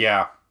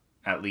 Yeah.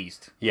 At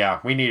least. Yeah,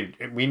 we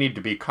need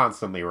to be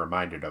constantly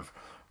reminded of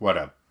what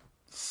a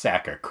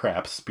sack of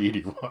crap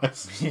Speedy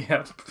was.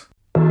 Yep.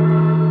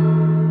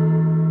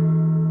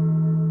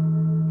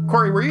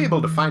 Corey, were you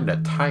able to find a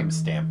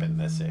timestamp in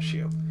this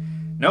issue?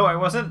 No, I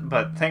wasn't,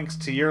 but thanks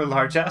to your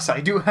largesse, I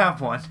do have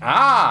one.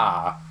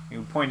 Ah!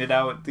 You pointed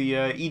out the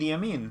Idi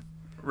Amin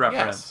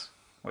reference,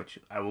 which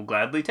I will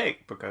gladly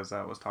take, because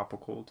that was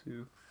topical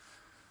to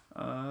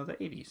the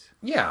 80s.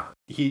 Yeah,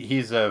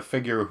 he's a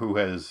figure who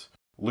has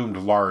loomed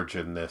large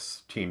in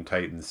this Teen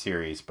Titans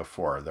series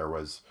before. There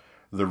was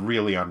the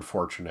really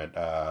unfortunate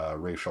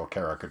racial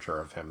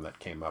caricature of him that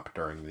came up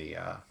during the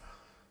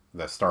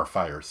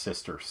Starfire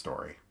sister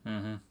story.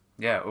 Mm-hmm.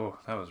 Yeah,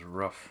 that was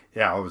rough.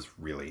 Yeah, it was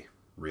really,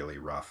 really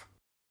rough.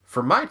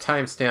 For my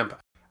timestamp,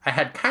 I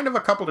had kind of a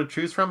couple to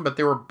choose from, but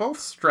they were both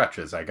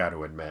stretches, I got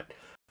to admit.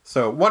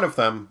 So one of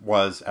them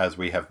was, as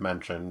we have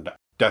mentioned,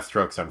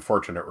 Deathstroke's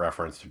unfortunate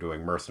reference to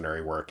doing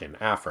mercenary work in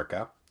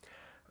Africa.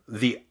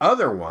 The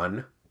other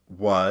one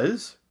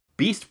was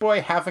Beast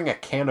Boy having a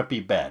canopy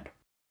bed.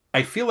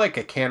 I feel like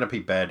a canopy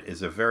bed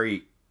is a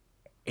very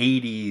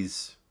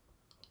 80s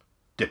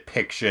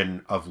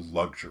depiction of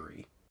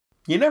luxury.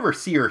 You never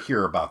see or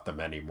hear about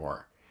them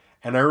anymore.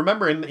 And I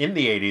remember in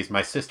the 80s,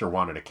 my sister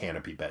wanted a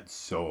canopy bed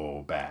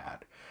so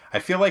bad. I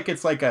feel like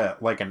it's like an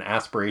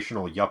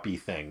aspirational yuppie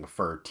thing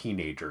for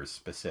teenagers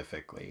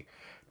specifically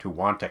to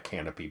want a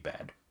canopy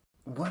bed.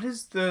 What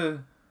is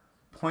the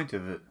point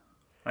of it?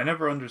 I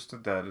never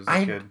understood that as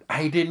a kid.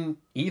 I didn't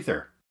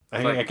either.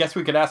 I guess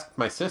we could ask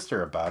my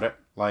sister about it.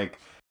 Like,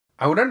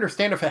 I would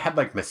understand if it had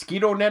like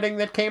mosquito netting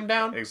that came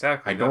down.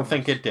 Exactly. I don't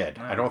think it did.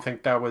 No. I don't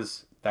think that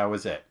was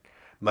it.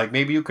 Like,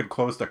 maybe you could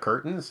close the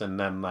curtains and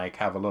then like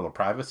have a little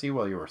privacy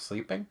while you were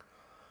sleeping.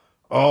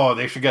 Oh,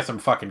 they should get some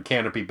fucking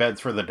canopy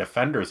beds for the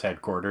Defenders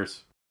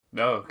headquarters.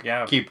 No,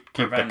 yeah. Keep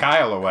the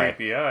Kyle away.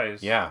 Creepy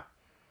eyes. Yeah.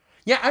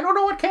 Yeah, I don't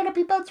know what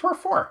canopy beds were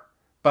for,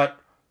 but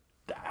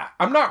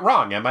I'm not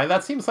wrong, am I?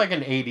 That seems like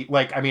an 80...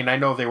 Like, I mean, I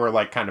know they were,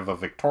 like, kind of a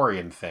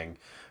Victorian thing,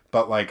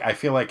 but, like, I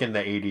feel like in the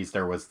 80s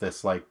there was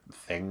this, like,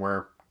 thing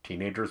where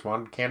teenagers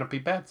wanted canopy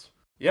beds.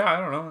 Yeah, I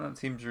don't know. That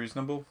seems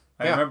reasonable.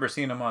 I remember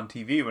seeing them on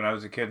TV when I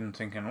was a kid and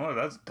thinking, "Whoa,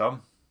 that's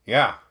dumb."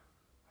 Yeah.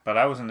 But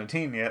I wasn't a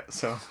teen yet,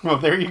 so... Well,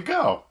 there you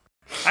go.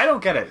 I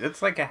don't get it.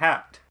 It's like a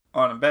hat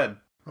on a bed.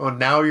 Well,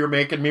 now you're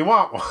making me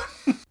want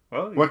one.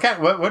 Well,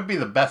 What would be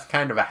the best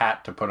kind of a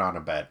hat to put on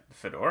a bed?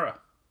 Fedora.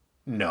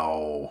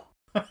 No.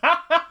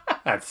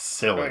 That's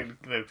silly.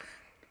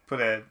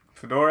 Put a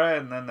fedora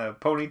and then a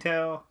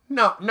ponytail.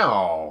 No.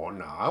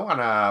 I want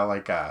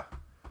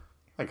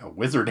a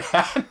wizard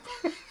hat.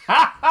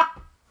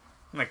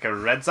 Like a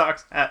Red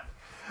Sox hat.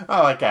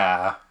 Oh, like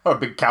a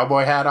big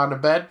cowboy hat on a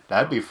bed.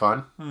 That'd be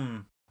fun.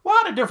 A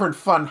lot of different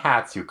fun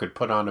hats you could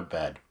put on a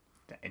bed.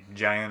 A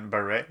giant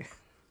beret.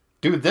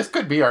 Dude, this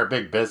could be our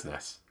big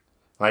business.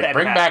 Like, Bed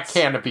bring hats. back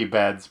canopy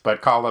beds,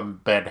 but call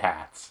them bed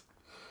hats.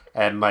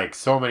 And, like,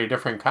 so many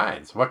different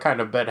kinds. What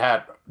kind of bed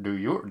hat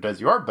does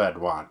your bed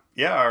want?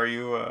 Yeah, are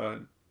you a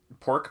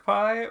pork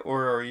pie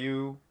or are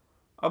you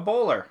a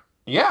bowler?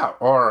 Yeah,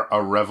 or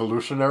a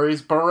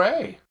revolutionary's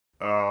beret.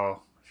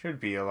 Oh, should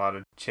be a lot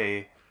of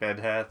Che bed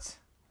hats.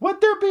 Would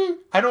there be?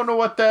 I don't know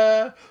what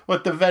the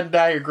Venn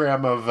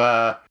diagram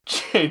of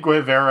Che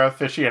Guevara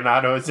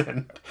aficionados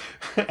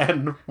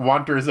and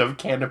wanters of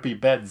canopy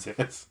beds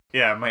is.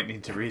 Yeah, I might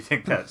need to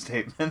rethink that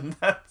statement.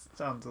 That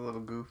sounds a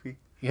little goofy.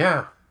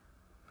 Yeah.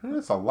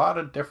 There's a lot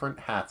of different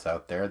hats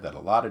out there that a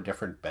lot of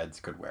different beds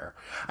could wear.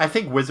 I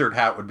think wizard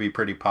hat would be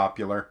pretty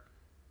popular.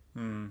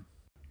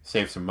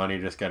 Save some money,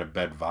 just get a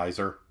bed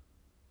visor.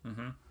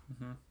 One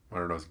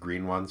of those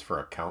green ones for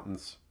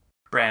accountants.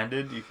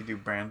 Branded, you could do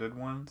branded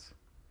ones.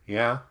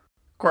 Yeah.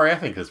 Corey, I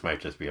think this might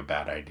just be a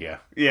bad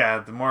idea. Yeah,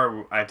 the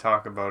more I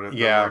talk about it,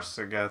 the worse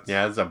it gets.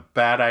 Yeah, it's a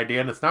bad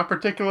idea, and it's not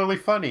particularly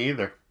funny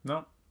either.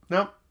 Nope.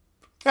 Oh,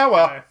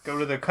 well. Go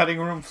to the cutting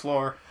room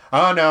floor.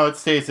 Oh, no, it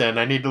stays in.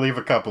 I need to leave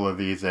a couple of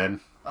these in.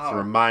 It's Oh.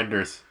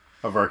 reminders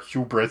of our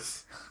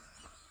hubris.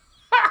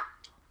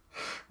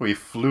 We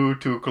flew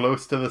too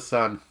close to the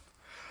sun.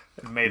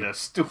 It made a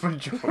stupid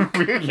joke.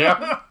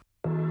 Yeah.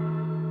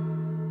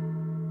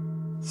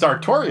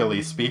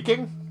 Sartorially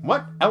speaking,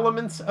 what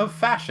elements of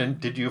fashion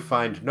did you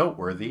find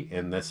noteworthy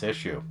in this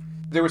issue?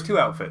 There was two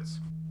outfits.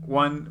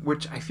 One,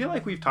 which I feel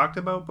like we've talked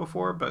about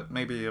before, but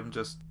maybe I'm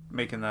just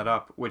making that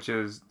up, which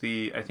is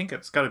I think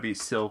it's got to be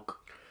silk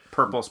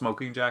purple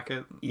smoking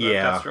jacket that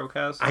Deathstroke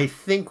has. I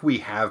think we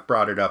have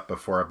brought it up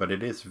before, but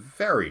it is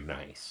very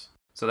nice.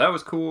 So that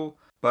was cool.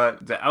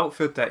 But the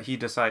outfit that he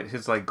decided,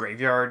 his like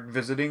graveyard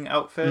visiting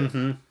outfit,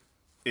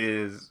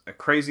 is a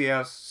crazy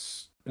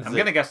ass. I'm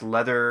gonna guess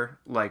leather,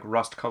 like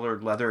rust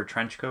colored leather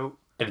trench coat.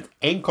 It's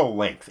ankle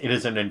length. It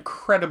is an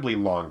incredibly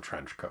long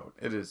trench coat.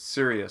 It is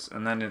serious,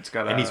 and then it's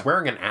got and he's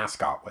wearing an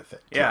ascot with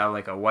it. Yeah,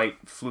 like a white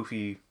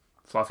fluffy.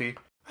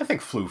 I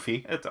think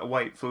floofy. It's a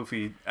white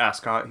floofy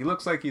ascot. He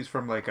looks like he's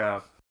from like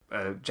a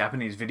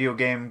Japanese video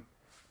game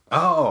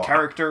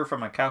character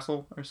from a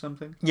castle or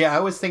something. Yeah, I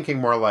was thinking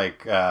more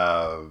like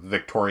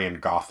Victorian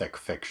Gothic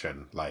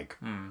fiction, like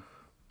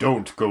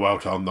don't go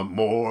out on the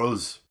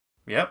moors.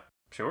 Yep,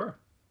 sure.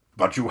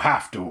 But you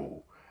have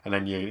to. And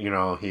then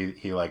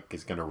he like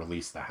is gonna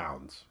release the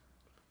hounds.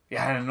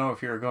 Yeah, I don't know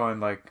if you were going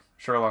like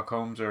Sherlock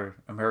Holmes or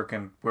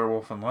American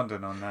Werewolf in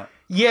London on that.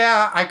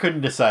 Yeah, I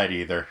couldn't decide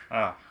either.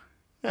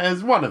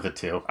 It's one of the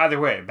two. Either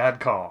way, bad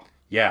call.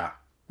 Yeah.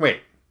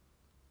 Wait.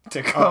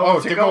 To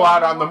go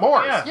out on the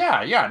moors.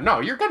 Yeah. No,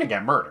 you're gonna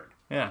get murdered.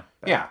 Yeah.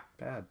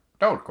 Bad.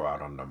 Don't go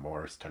out on the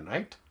moors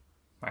tonight.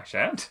 I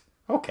shan't.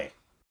 Okay.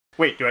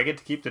 Wait, do I get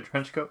to keep the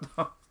trench coat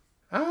though?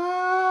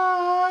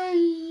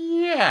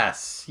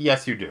 Yes.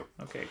 Yes, you do.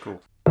 Okay,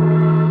 cool.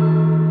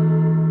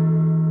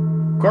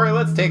 Corey,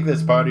 let's take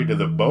this party to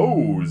the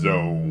Bo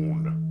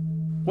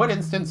Zone. What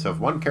instance of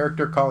one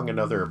character calling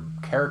another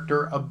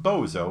character a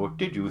bozo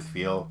did you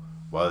feel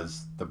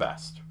was the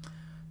best?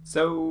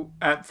 So,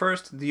 at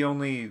first, the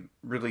only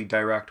really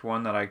direct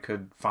one that I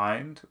could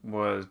find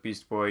was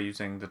Beast Boy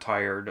using the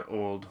tired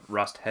old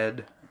rust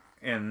head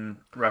in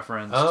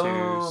reference to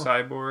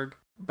Cyborg.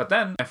 But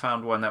then I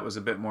found one that was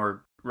a bit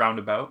more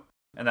roundabout,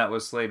 and that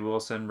was Slade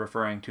Wilson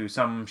referring to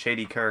some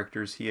shady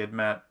characters he had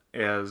met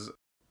as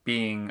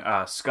being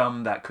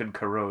scum that could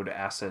corrode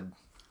acid.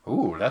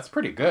 Ooh, that's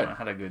pretty good. It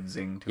had a good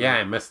zing to it. Yeah,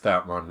 I missed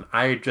that one.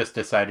 I just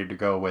decided to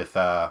go with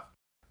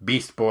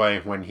Beast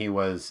Boy when he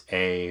was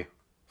a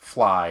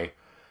fly,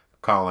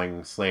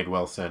 calling Slade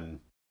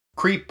Wilson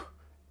creep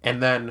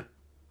and then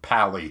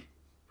pally.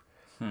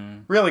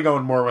 Really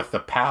going more with the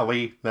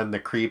pally than the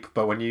creep,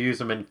 but when you use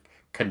them in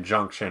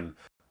conjunction,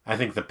 I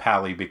think the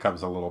pally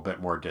becomes a little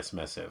bit more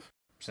dismissive.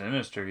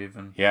 Sinister,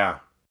 even. Yeah.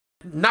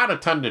 Not a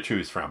ton to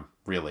choose from,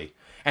 really.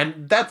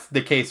 And that's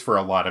the case for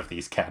a lot of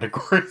these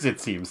categories, it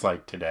seems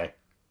like, today.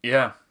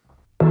 Yeah.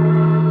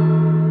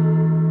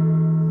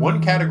 One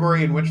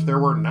category in which there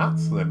were not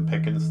slim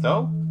pickings,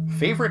 though,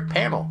 favorite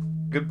panel.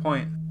 Good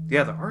point.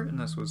 Yeah, the art in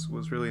this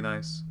was really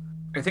nice.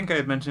 I think I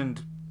had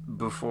mentioned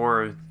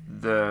before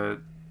the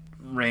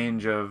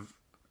range of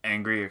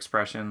angry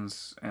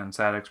expressions and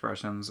sad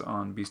expressions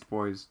on Beast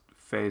Boy's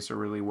face are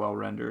really well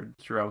rendered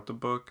throughout the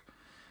book.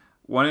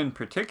 One in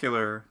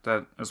particular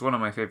that is one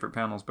of my favorite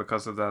panels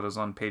because of that is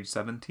on page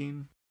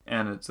 17.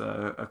 And it's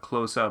a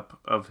close-up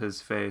of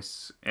his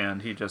face,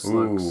 and he just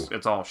looks,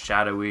 it's all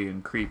shadowy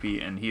and creepy,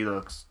 and he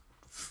looks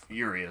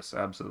furious,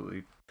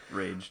 absolutely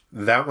raged.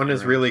 That one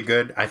is really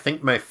good. I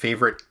think my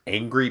favorite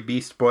angry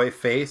Beast Boy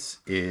face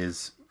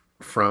is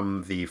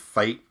from the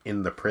fight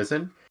in the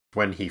prison,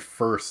 when he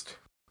first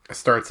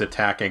starts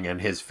attacking,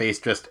 and his face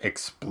just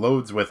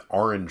explodes with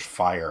orange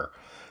fire.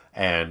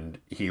 And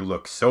he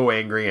looks so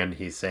angry, and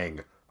he's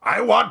saying, "I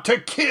want to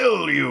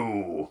kill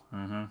you!"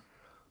 Mm-hmm.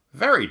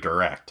 Very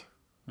direct.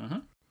 Mm-hmm.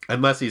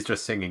 Unless he's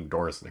just singing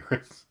Doors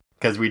lyrics.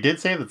 Because we did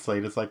say that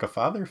Slade is like a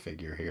father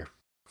figure here.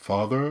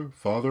 Father,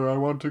 I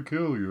want to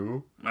kill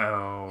you.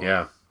 Oh.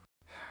 Yeah.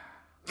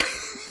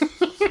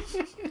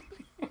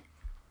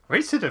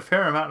 Wasted a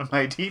fair amount of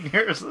my teen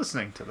years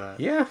listening to that.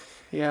 Yeah,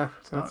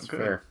 It's that's not good.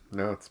 fair.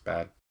 No, it's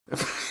bad.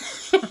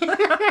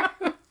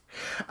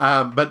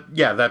 But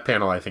yeah, that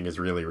panel I think is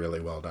really,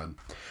 really well done.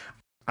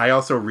 I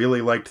also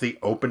really liked the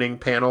opening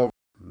panel.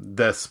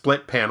 The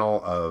split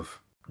panel of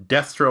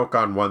Deathstroke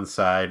on one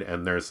side,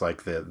 and there's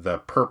like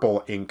the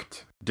purple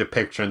inked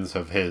depictions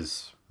of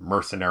his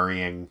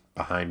mercenarying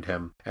behind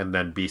him, and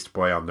then Beast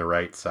Boy on the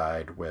right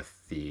side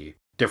with the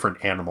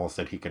different animals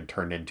that he can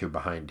turn into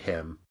behind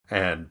him.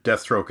 And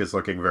Deathstroke is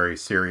looking very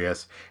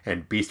serious,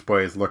 and Beast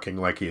Boy is looking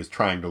like he is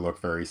trying to look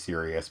very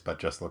serious, but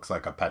just looks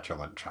like a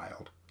petulant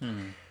child.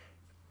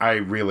 I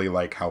really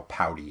like how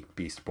pouty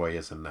Beast Boy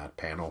is in that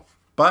panel.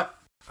 But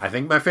I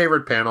think my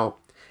favorite panel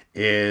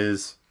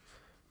is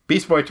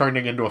Beast Boy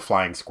turning into a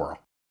flying squirrel.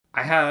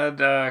 I had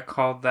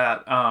called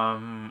that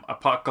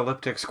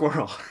apocalyptic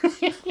squirrel.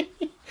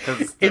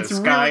 Because the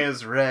sky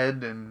is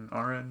red and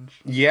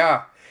orange.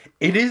 Yeah.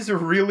 It is a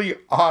really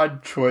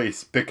odd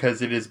choice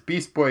because it is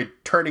Beast Boy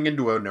turning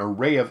into an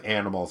array of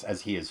animals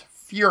as he is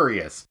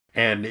furious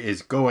and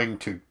is going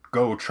to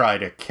go try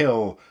to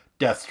kill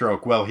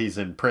Deathstroke while he's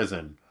in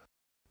prison.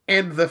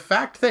 And the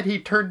fact that he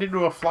turned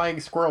into a flying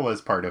squirrel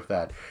as part of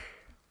that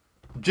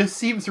just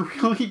seems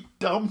really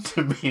dumb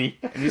to me,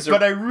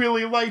 but I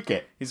really like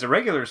it. He's a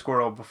regular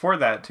squirrel before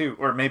that, too.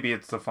 Or maybe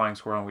it's the flying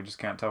squirrel and we just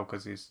can't tell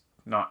because he's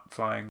not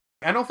flying.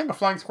 I don't think a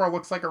flying squirrel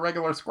looks like a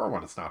regular squirrel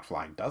when it's not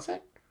flying, does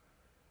it?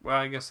 Well,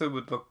 I guess it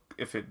would look...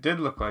 If it did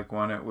look like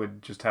one, it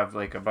would just have,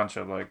 like, a bunch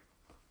of, like,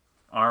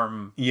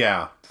 arm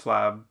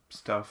flab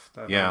stuff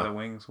that on the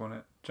wings when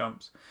it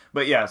jumps.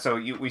 But yeah, so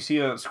we see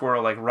a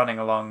squirrel like running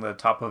along the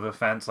top of a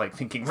fence, like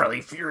thinking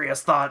really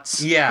furious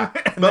thoughts. Yeah,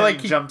 and but then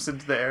like he jumps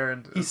into the air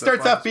and he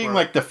starts off being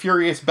like the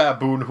furious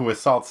baboon who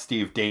assaults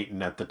Steve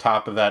Dayton at the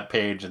top of that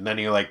page, and then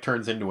he like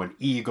turns into an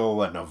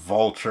eagle and a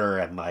vulture,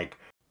 and like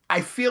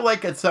I feel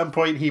like at some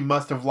point he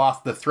must have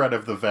lost the thread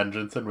of the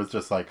vengeance and was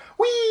just like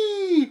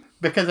wee,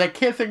 because I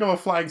can't think of a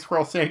flying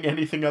squirrel saying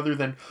anything other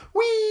than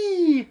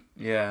wee.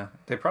 Yeah,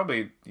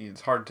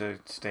 it's hard to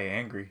stay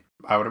angry.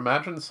 I would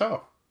imagine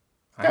so.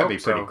 That'd be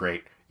pretty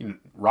great. You know,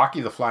 Rocky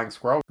the Flying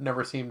Squirrel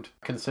never seemed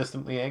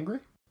consistently angry.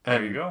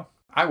 And there you go.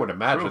 I would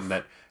imagine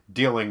that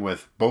dealing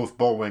with both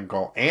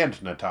Bullwinkle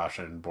and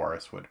Natasha and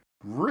Boris would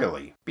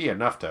really be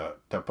enough to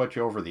put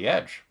you over the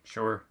edge.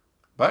 Sure.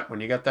 But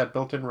when you get that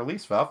built-in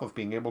release valve of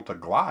being able to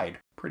glide,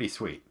 pretty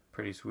sweet.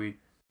 Pretty sweet.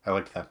 I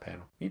liked that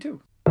panel. Me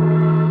too.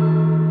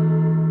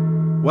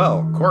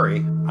 Well,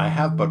 Corey, I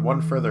have but one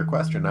further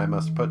question I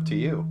must put to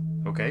you.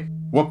 Okay.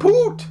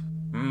 Wapoot!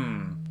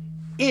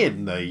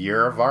 In the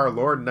year of our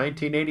Lord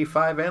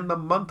 1985 and the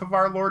month of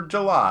our Lord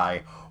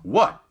July,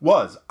 what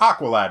was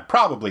Aqualad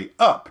probably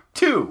up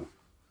to?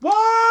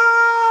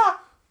 What?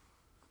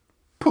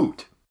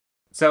 Poot.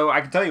 So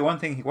I can tell you one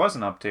thing he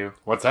wasn't up to.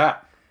 What's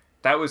that?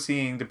 That was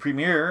seeing the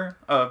premiere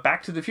of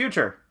Back to the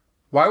Future.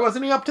 Why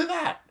wasn't he up to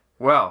that?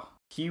 Well,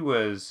 he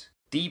was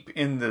deep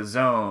in the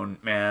zone,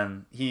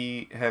 man.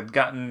 He had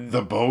gotten...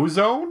 The Bow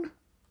Zone?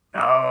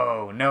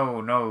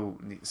 No.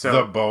 So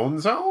the Bone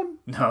Zone?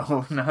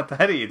 No, not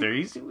that either.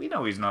 We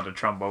know he's not a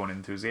trombone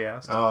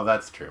enthusiast. Oh,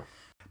 that's true.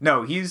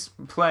 No, he's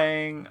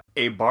playing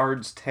A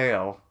Bard's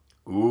Tale.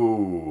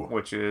 Ooh.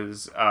 Which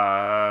is,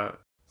 I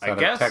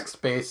guess... a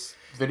text-based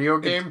video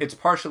game? It's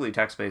partially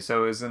text-based,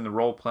 so it's in the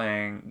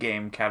role-playing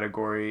game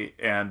category,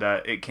 and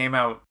it came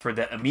out for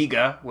the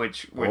Amiga,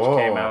 which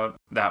came out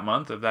that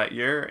month of that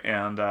year,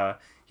 and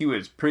he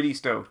was pretty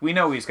stoked. We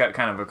know he's got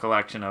kind of a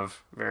collection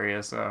of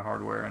various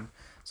hardware and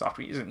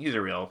software. He's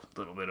a real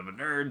little bit of a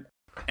nerd.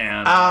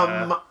 And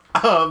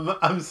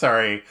I'm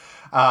sorry.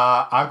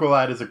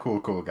 Aqualad is a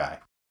cool guy.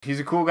 He's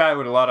a cool guy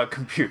with a lot of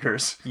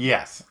computers.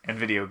 Yes. And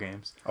video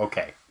games.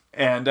 Okay.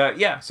 And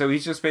so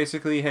he's just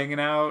basically hanging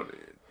out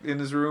in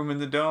his room in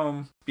the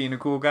dome, being a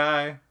cool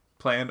guy,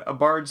 playing A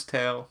Bard's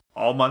Tale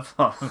all month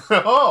long.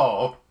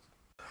 Oh.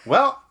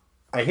 Well,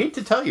 I hate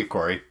to tell you,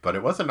 Corey, but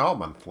it wasn't all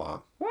month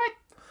long. What?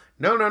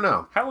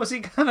 No. How was he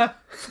gonna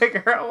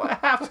figure out what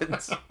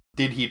happens?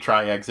 Did he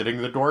try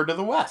exiting the door to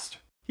the west?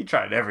 He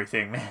tried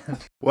everything, man.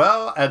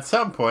 Well, at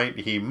some point,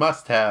 he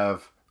must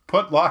have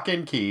put lock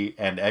and key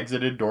and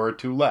exited door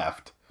to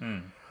left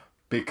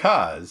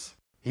because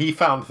he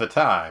found the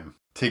time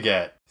to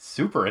get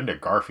super into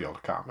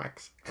Garfield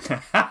comics.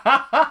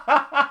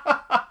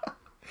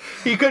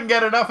 He couldn't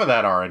get enough of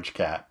that orange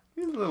cat.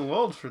 He's a little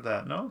old for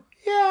that, no?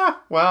 Yeah,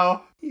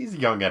 well, he's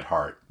young at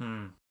heart.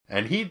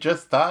 And he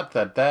just thought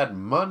that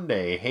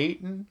Monday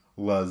hating,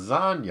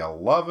 lasagna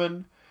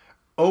loving,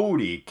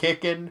 Odie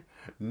kicking,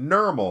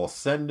 Nermal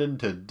sending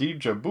to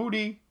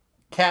Djibouti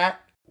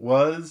cat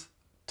was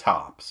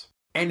tops.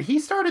 And he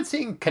started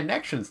seeing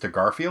connections to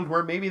Garfield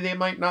where maybe they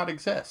might not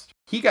exist.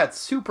 He got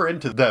super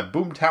into the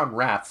Boomtown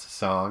Rats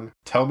song,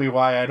 Tell Me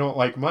Why I Don't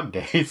Like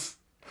Mondays,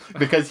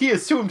 because he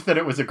assumed that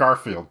it was a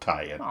Garfield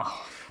tie-in.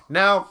 Oh.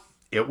 Now,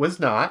 it was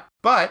not,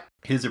 but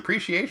his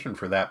appreciation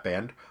for that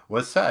band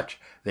was such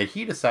that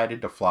he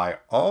decided to fly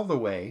all the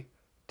way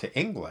to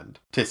England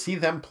to see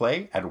them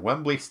play at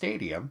Wembley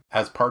Stadium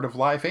as part of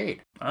Live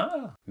Aid.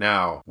 Ah.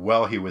 Now,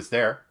 while he was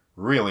there,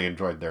 really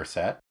enjoyed their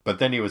set, but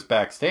then he was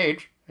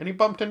backstage and he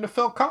bumped into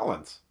Phil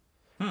Collins.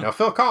 Now,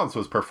 Phil Collins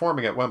was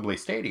performing at Wembley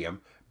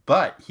Stadium,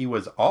 but he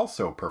was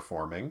also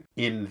performing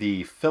in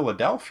the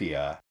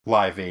Philadelphia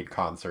Live Aid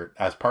concert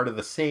as part of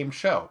the same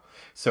show.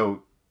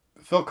 So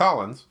Phil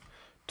Collins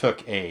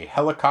took a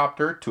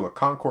helicopter to a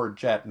Concorde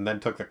jet and then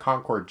took the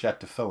Concorde jet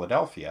to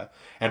Philadelphia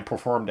and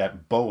performed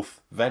at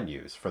both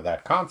venues for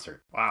that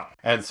concert. Wow.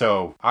 And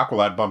so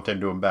Aqualad bumped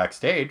into him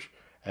backstage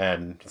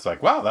and it's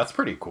like, wow, that's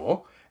pretty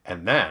cool.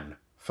 And then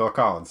Phil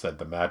Collins said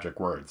the magic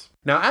words.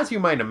 Now, as you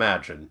might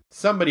imagine,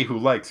 somebody who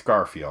likes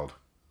Garfield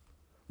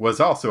was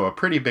also a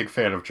pretty big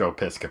fan of Joe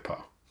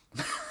Piscopo.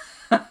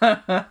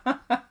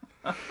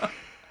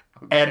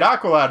 And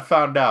Aqualad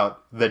found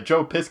out that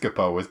Joe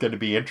Piscopo was going to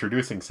be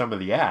introducing some of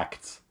the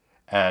acts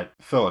at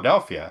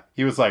Philadelphia.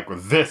 He was like, well,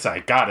 this I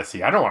gotta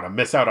see. I don't want to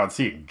miss out on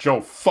seeing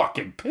Joe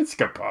fucking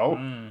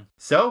Piscopo.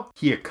 So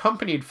he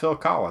accompanied Phil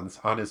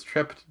Collins on his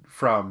trip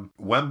from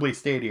Wembley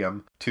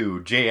Stadium to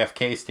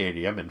JFK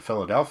Stadium in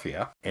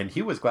Philadelphia. And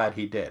he was glad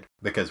he did,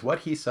 because what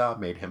he saw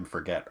made him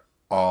forget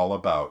all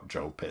about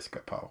Joe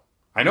Piscopo.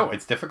 I know,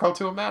 it's difficult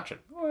to imagine.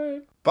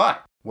 What?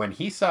 But when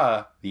he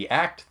saw the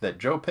act that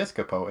Joe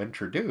Piscopo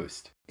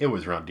introduced, it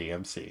was Run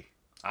DMC.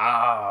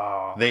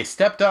 Oh. They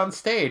stepped on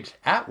stage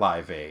at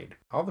Live Aid.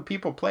 All the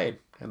people played,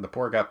 and the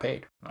poor got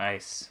paid.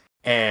 Nice.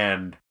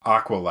 And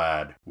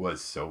Aqualad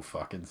was so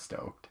fucking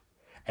stoked.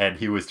 And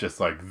he was just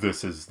like,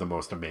 this is the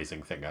most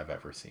amazing thing I've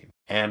ever seen.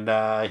 And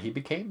he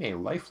became a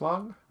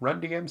lifelong Run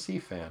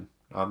DMC fan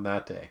on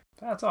that day.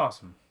 That's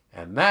awesome.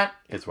 And that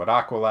is what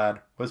Aqualad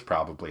was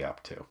probably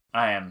up to.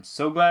 I am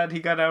so glad he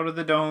got out of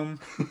the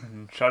dome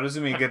and shot his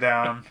Amiga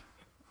down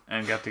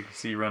and got to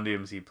see Run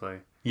DMC play.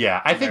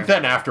 Yeah, I think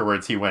then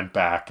afterwards he went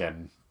back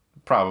and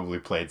probably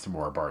played some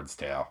more Bard's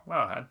Tale.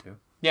 Well, I had to.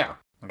 Yeah.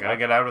 I gotta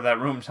get out of that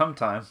room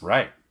sometime.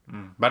 Right.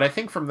 But I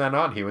think from then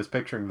on he was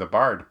picturing the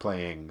Bard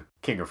playing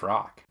King of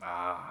Rock.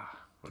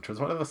 Which was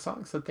one of the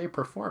songs that they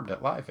performed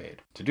at Live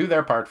Aid to do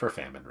their part for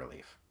famine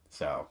relief.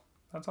 So.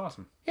 That's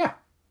awesome. Yeah.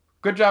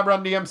 Good job,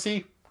 Run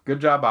DMC. Good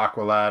job,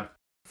 Aqualad.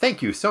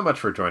 Thank you so much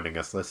for joining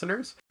us,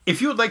 listeners.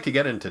 If you would like to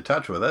get into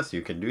touch with us,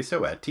 you can do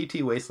so at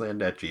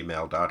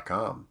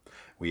ttwasteland@gmail.com.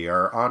 We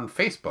are on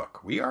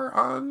Facebook. We are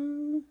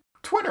on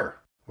Twitter.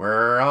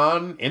 We're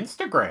on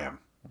Instagram.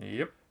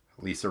 Yep.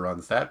 Lisa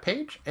runs that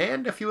page.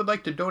 And if you would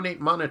like to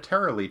donate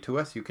monetarily to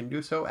us, you can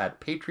do so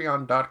at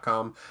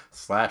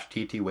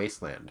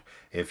patreon.com/ttwasteland.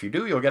 If you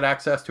do, you'll get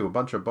access to a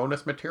bunch of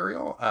bonus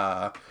material.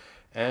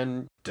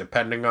 And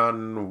depending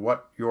on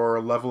what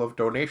your level of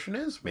donation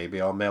is,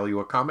 maybe I'll mail you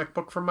a comic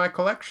book from my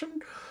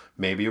collection.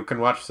 Maybe you can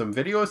watch some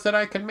videos that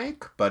I can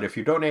make. But if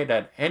you donate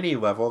at any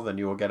level, then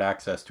you will get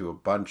access to a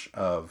bunch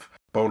of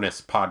bonus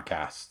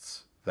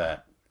podcasts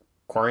that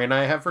Corey and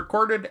I have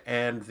recorded.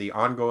 And the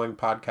ongoing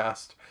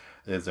podcast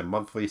is a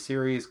monthly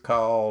series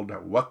called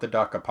What the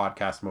Duck, a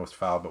podcast most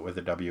foul, but with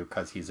a W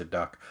because he's a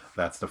duck.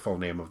 That's the full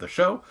name of the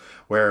show,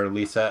 where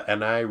Lisa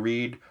and I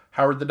read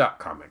Howard the Duck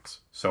comics.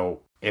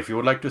 So if you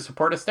would like to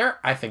support us there,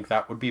 I think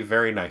that would be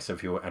very nice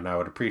of you, and I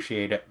would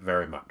appreciate it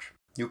very much.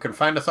 You can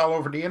find us all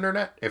over the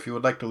internet. If you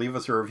would like to leave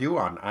us a review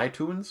on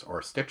iTunes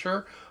or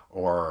Stitcher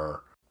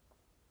or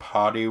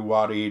Poddy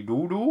Waddy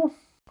Doodoo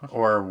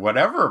or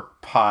whatever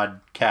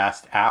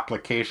podcast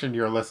application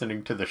you're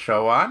listening to the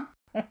show on.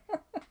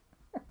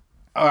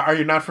 Are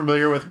you not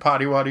familiar with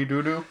Poddy Waddy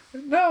Doodoo?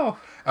 No.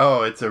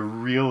 Oh, it's a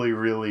really,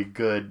 really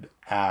good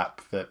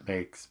app that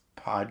makes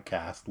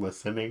podcast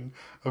listening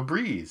a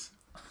breeze.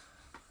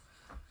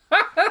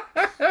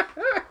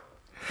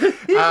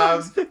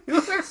 You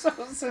look so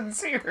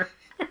sincere.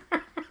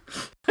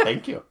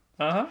 Thank you.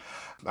 Uh-huh.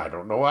 I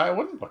don't know why I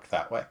wouldn't look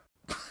that way.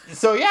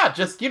 So yeah,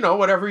 just,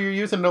 whatever you're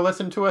using to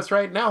listen to us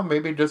right now,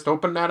 maybe just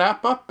open that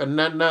app up and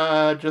then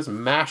just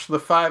mash the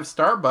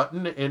 5-star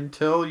button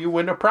until you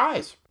win a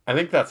prize. I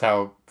think that's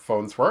how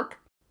phones work.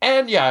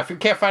 And yeah, if you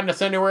can't find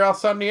us anywhere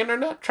else on the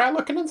internet, try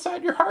looking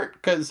inside your heart,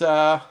 because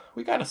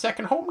we got a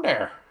second home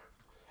there.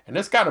 and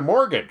it's got a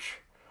mortgage.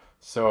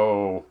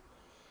 So,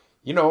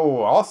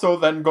 also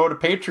then go to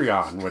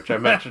Patreon, which I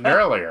mentioned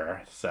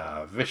earlier. It's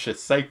a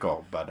vicious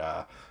cycle,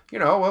 but,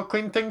 we'll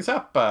clean things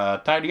up,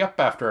 tidy up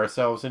after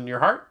ourselves in your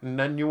heart, and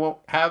then you won't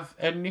have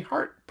any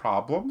heart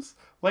problems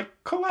like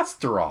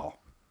cholesterol.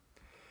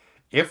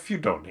 If you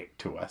donate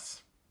to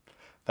us.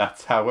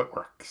 That's how it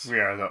works.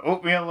 We are the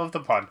oatmeal of the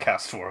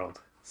podcast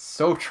world.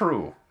 So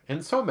true,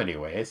 in so many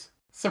ways.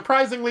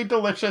 Surprisingly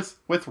delicious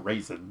with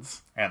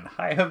raisins. And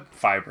high in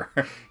fiber.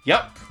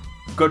 Yep,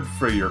 good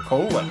for your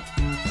colon.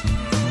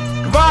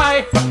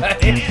 Goodbye!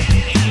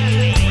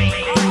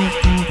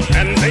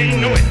 And they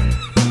know it.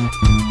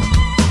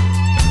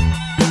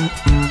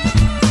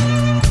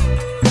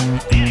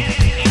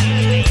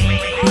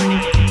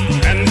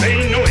 And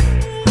they know it.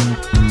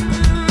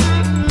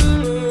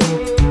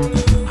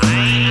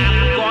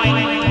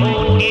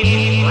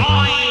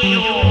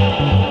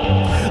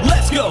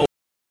 Let's go!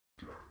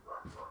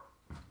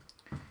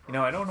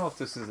 I don't know if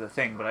this is a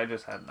thing, but I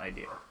just had an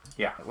idea.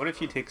 Yeah. What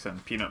if you take some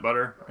peanut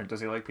butter, or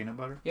does he like peanut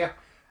butter? Yeah.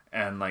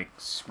 And,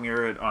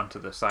 smear it onto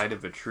the side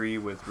of a tree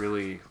with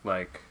really,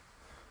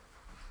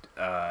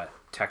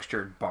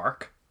 textured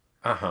bark?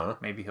 Uh-huh.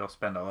 Maybe he'll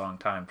spend a long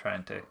time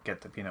trying to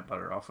get the peanut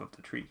butter off of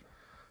the tree.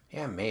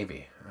 Yeah,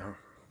 maybe. I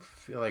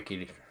feel like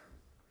he'd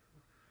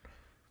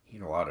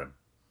eat a lot of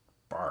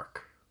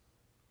bark.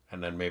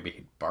 And then maybe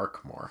he'd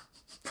bark more.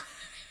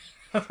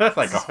 That's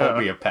like a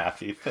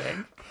homeopathy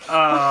thing.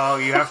 Oh,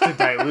 you have to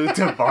dilute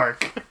the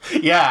bark.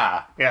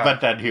 Yeah. Yeah.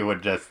 But then he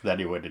would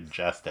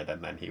ingest it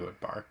and then he would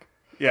bark.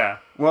 Yeah.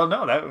 Well,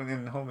 no, that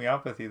in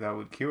homeopathy, that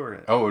would cure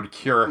it. Oh, it would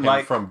cure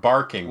him from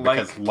barking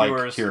because like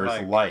cures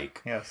cures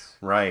like. Yes.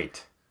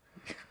 Right.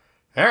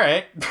 All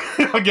right.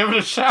 I'll give it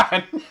a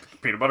shot.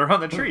 Peanut butter on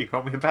the tree.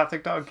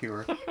 Homeopathic dog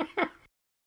cure.